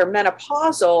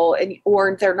menopausal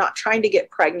or they're not trying to get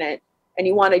pregnant, and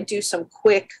you want to do some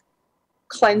quick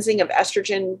cleansing of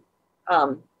estrogen,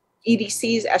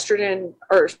 EDCs, estrogen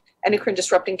or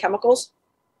endocrine-disrupting chemicals,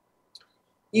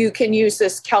 you can use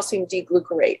this calcium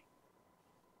D-glucarate.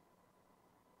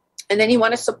 And then you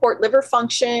want to support liver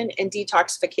function and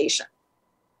detoxification.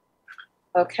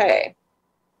 Okay.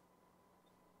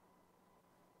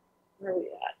 Where are we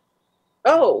at?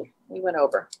 Oh, we went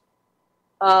over.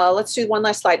 Let's do one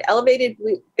last slide. Elevated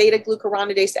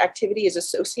beta-glucuronidase activity is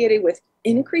associated with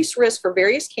increased risk for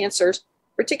various cancers,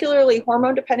 particularly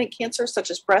hormone-dependent cancers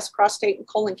such as breast, prostate, and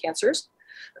colon cancers.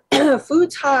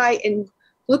 Foods high in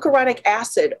glucuronic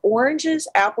acid, oranges,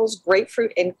 apples,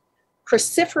 grapefruit, and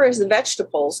cruciferous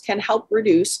vegetables can help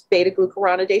reduce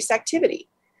beta-glucuronidase activity.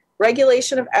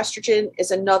 Regulation of estrogen is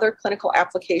another clinical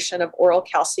application of oral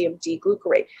calcium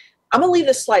D-glucarate. I'm going to leave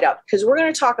this slide up because we're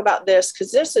going to talk about this,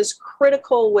 because this is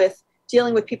critical with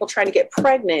dealing with people trying to get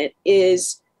pregnant,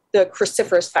 is the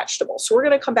cruciferous vegetables. So we're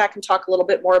going to come back and talk a little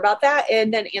bit more about that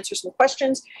and then answer some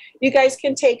questions. You guys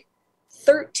can take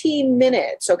 13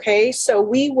 minutes, okay? So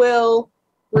we will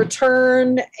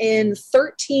return in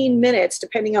 13 minutes,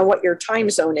 depending on what your time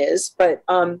zone is, but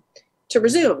to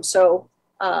resume. So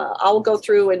I'll go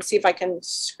through and see if I can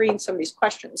screen some of these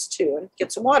questions too and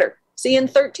get some water. See you in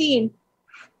 13.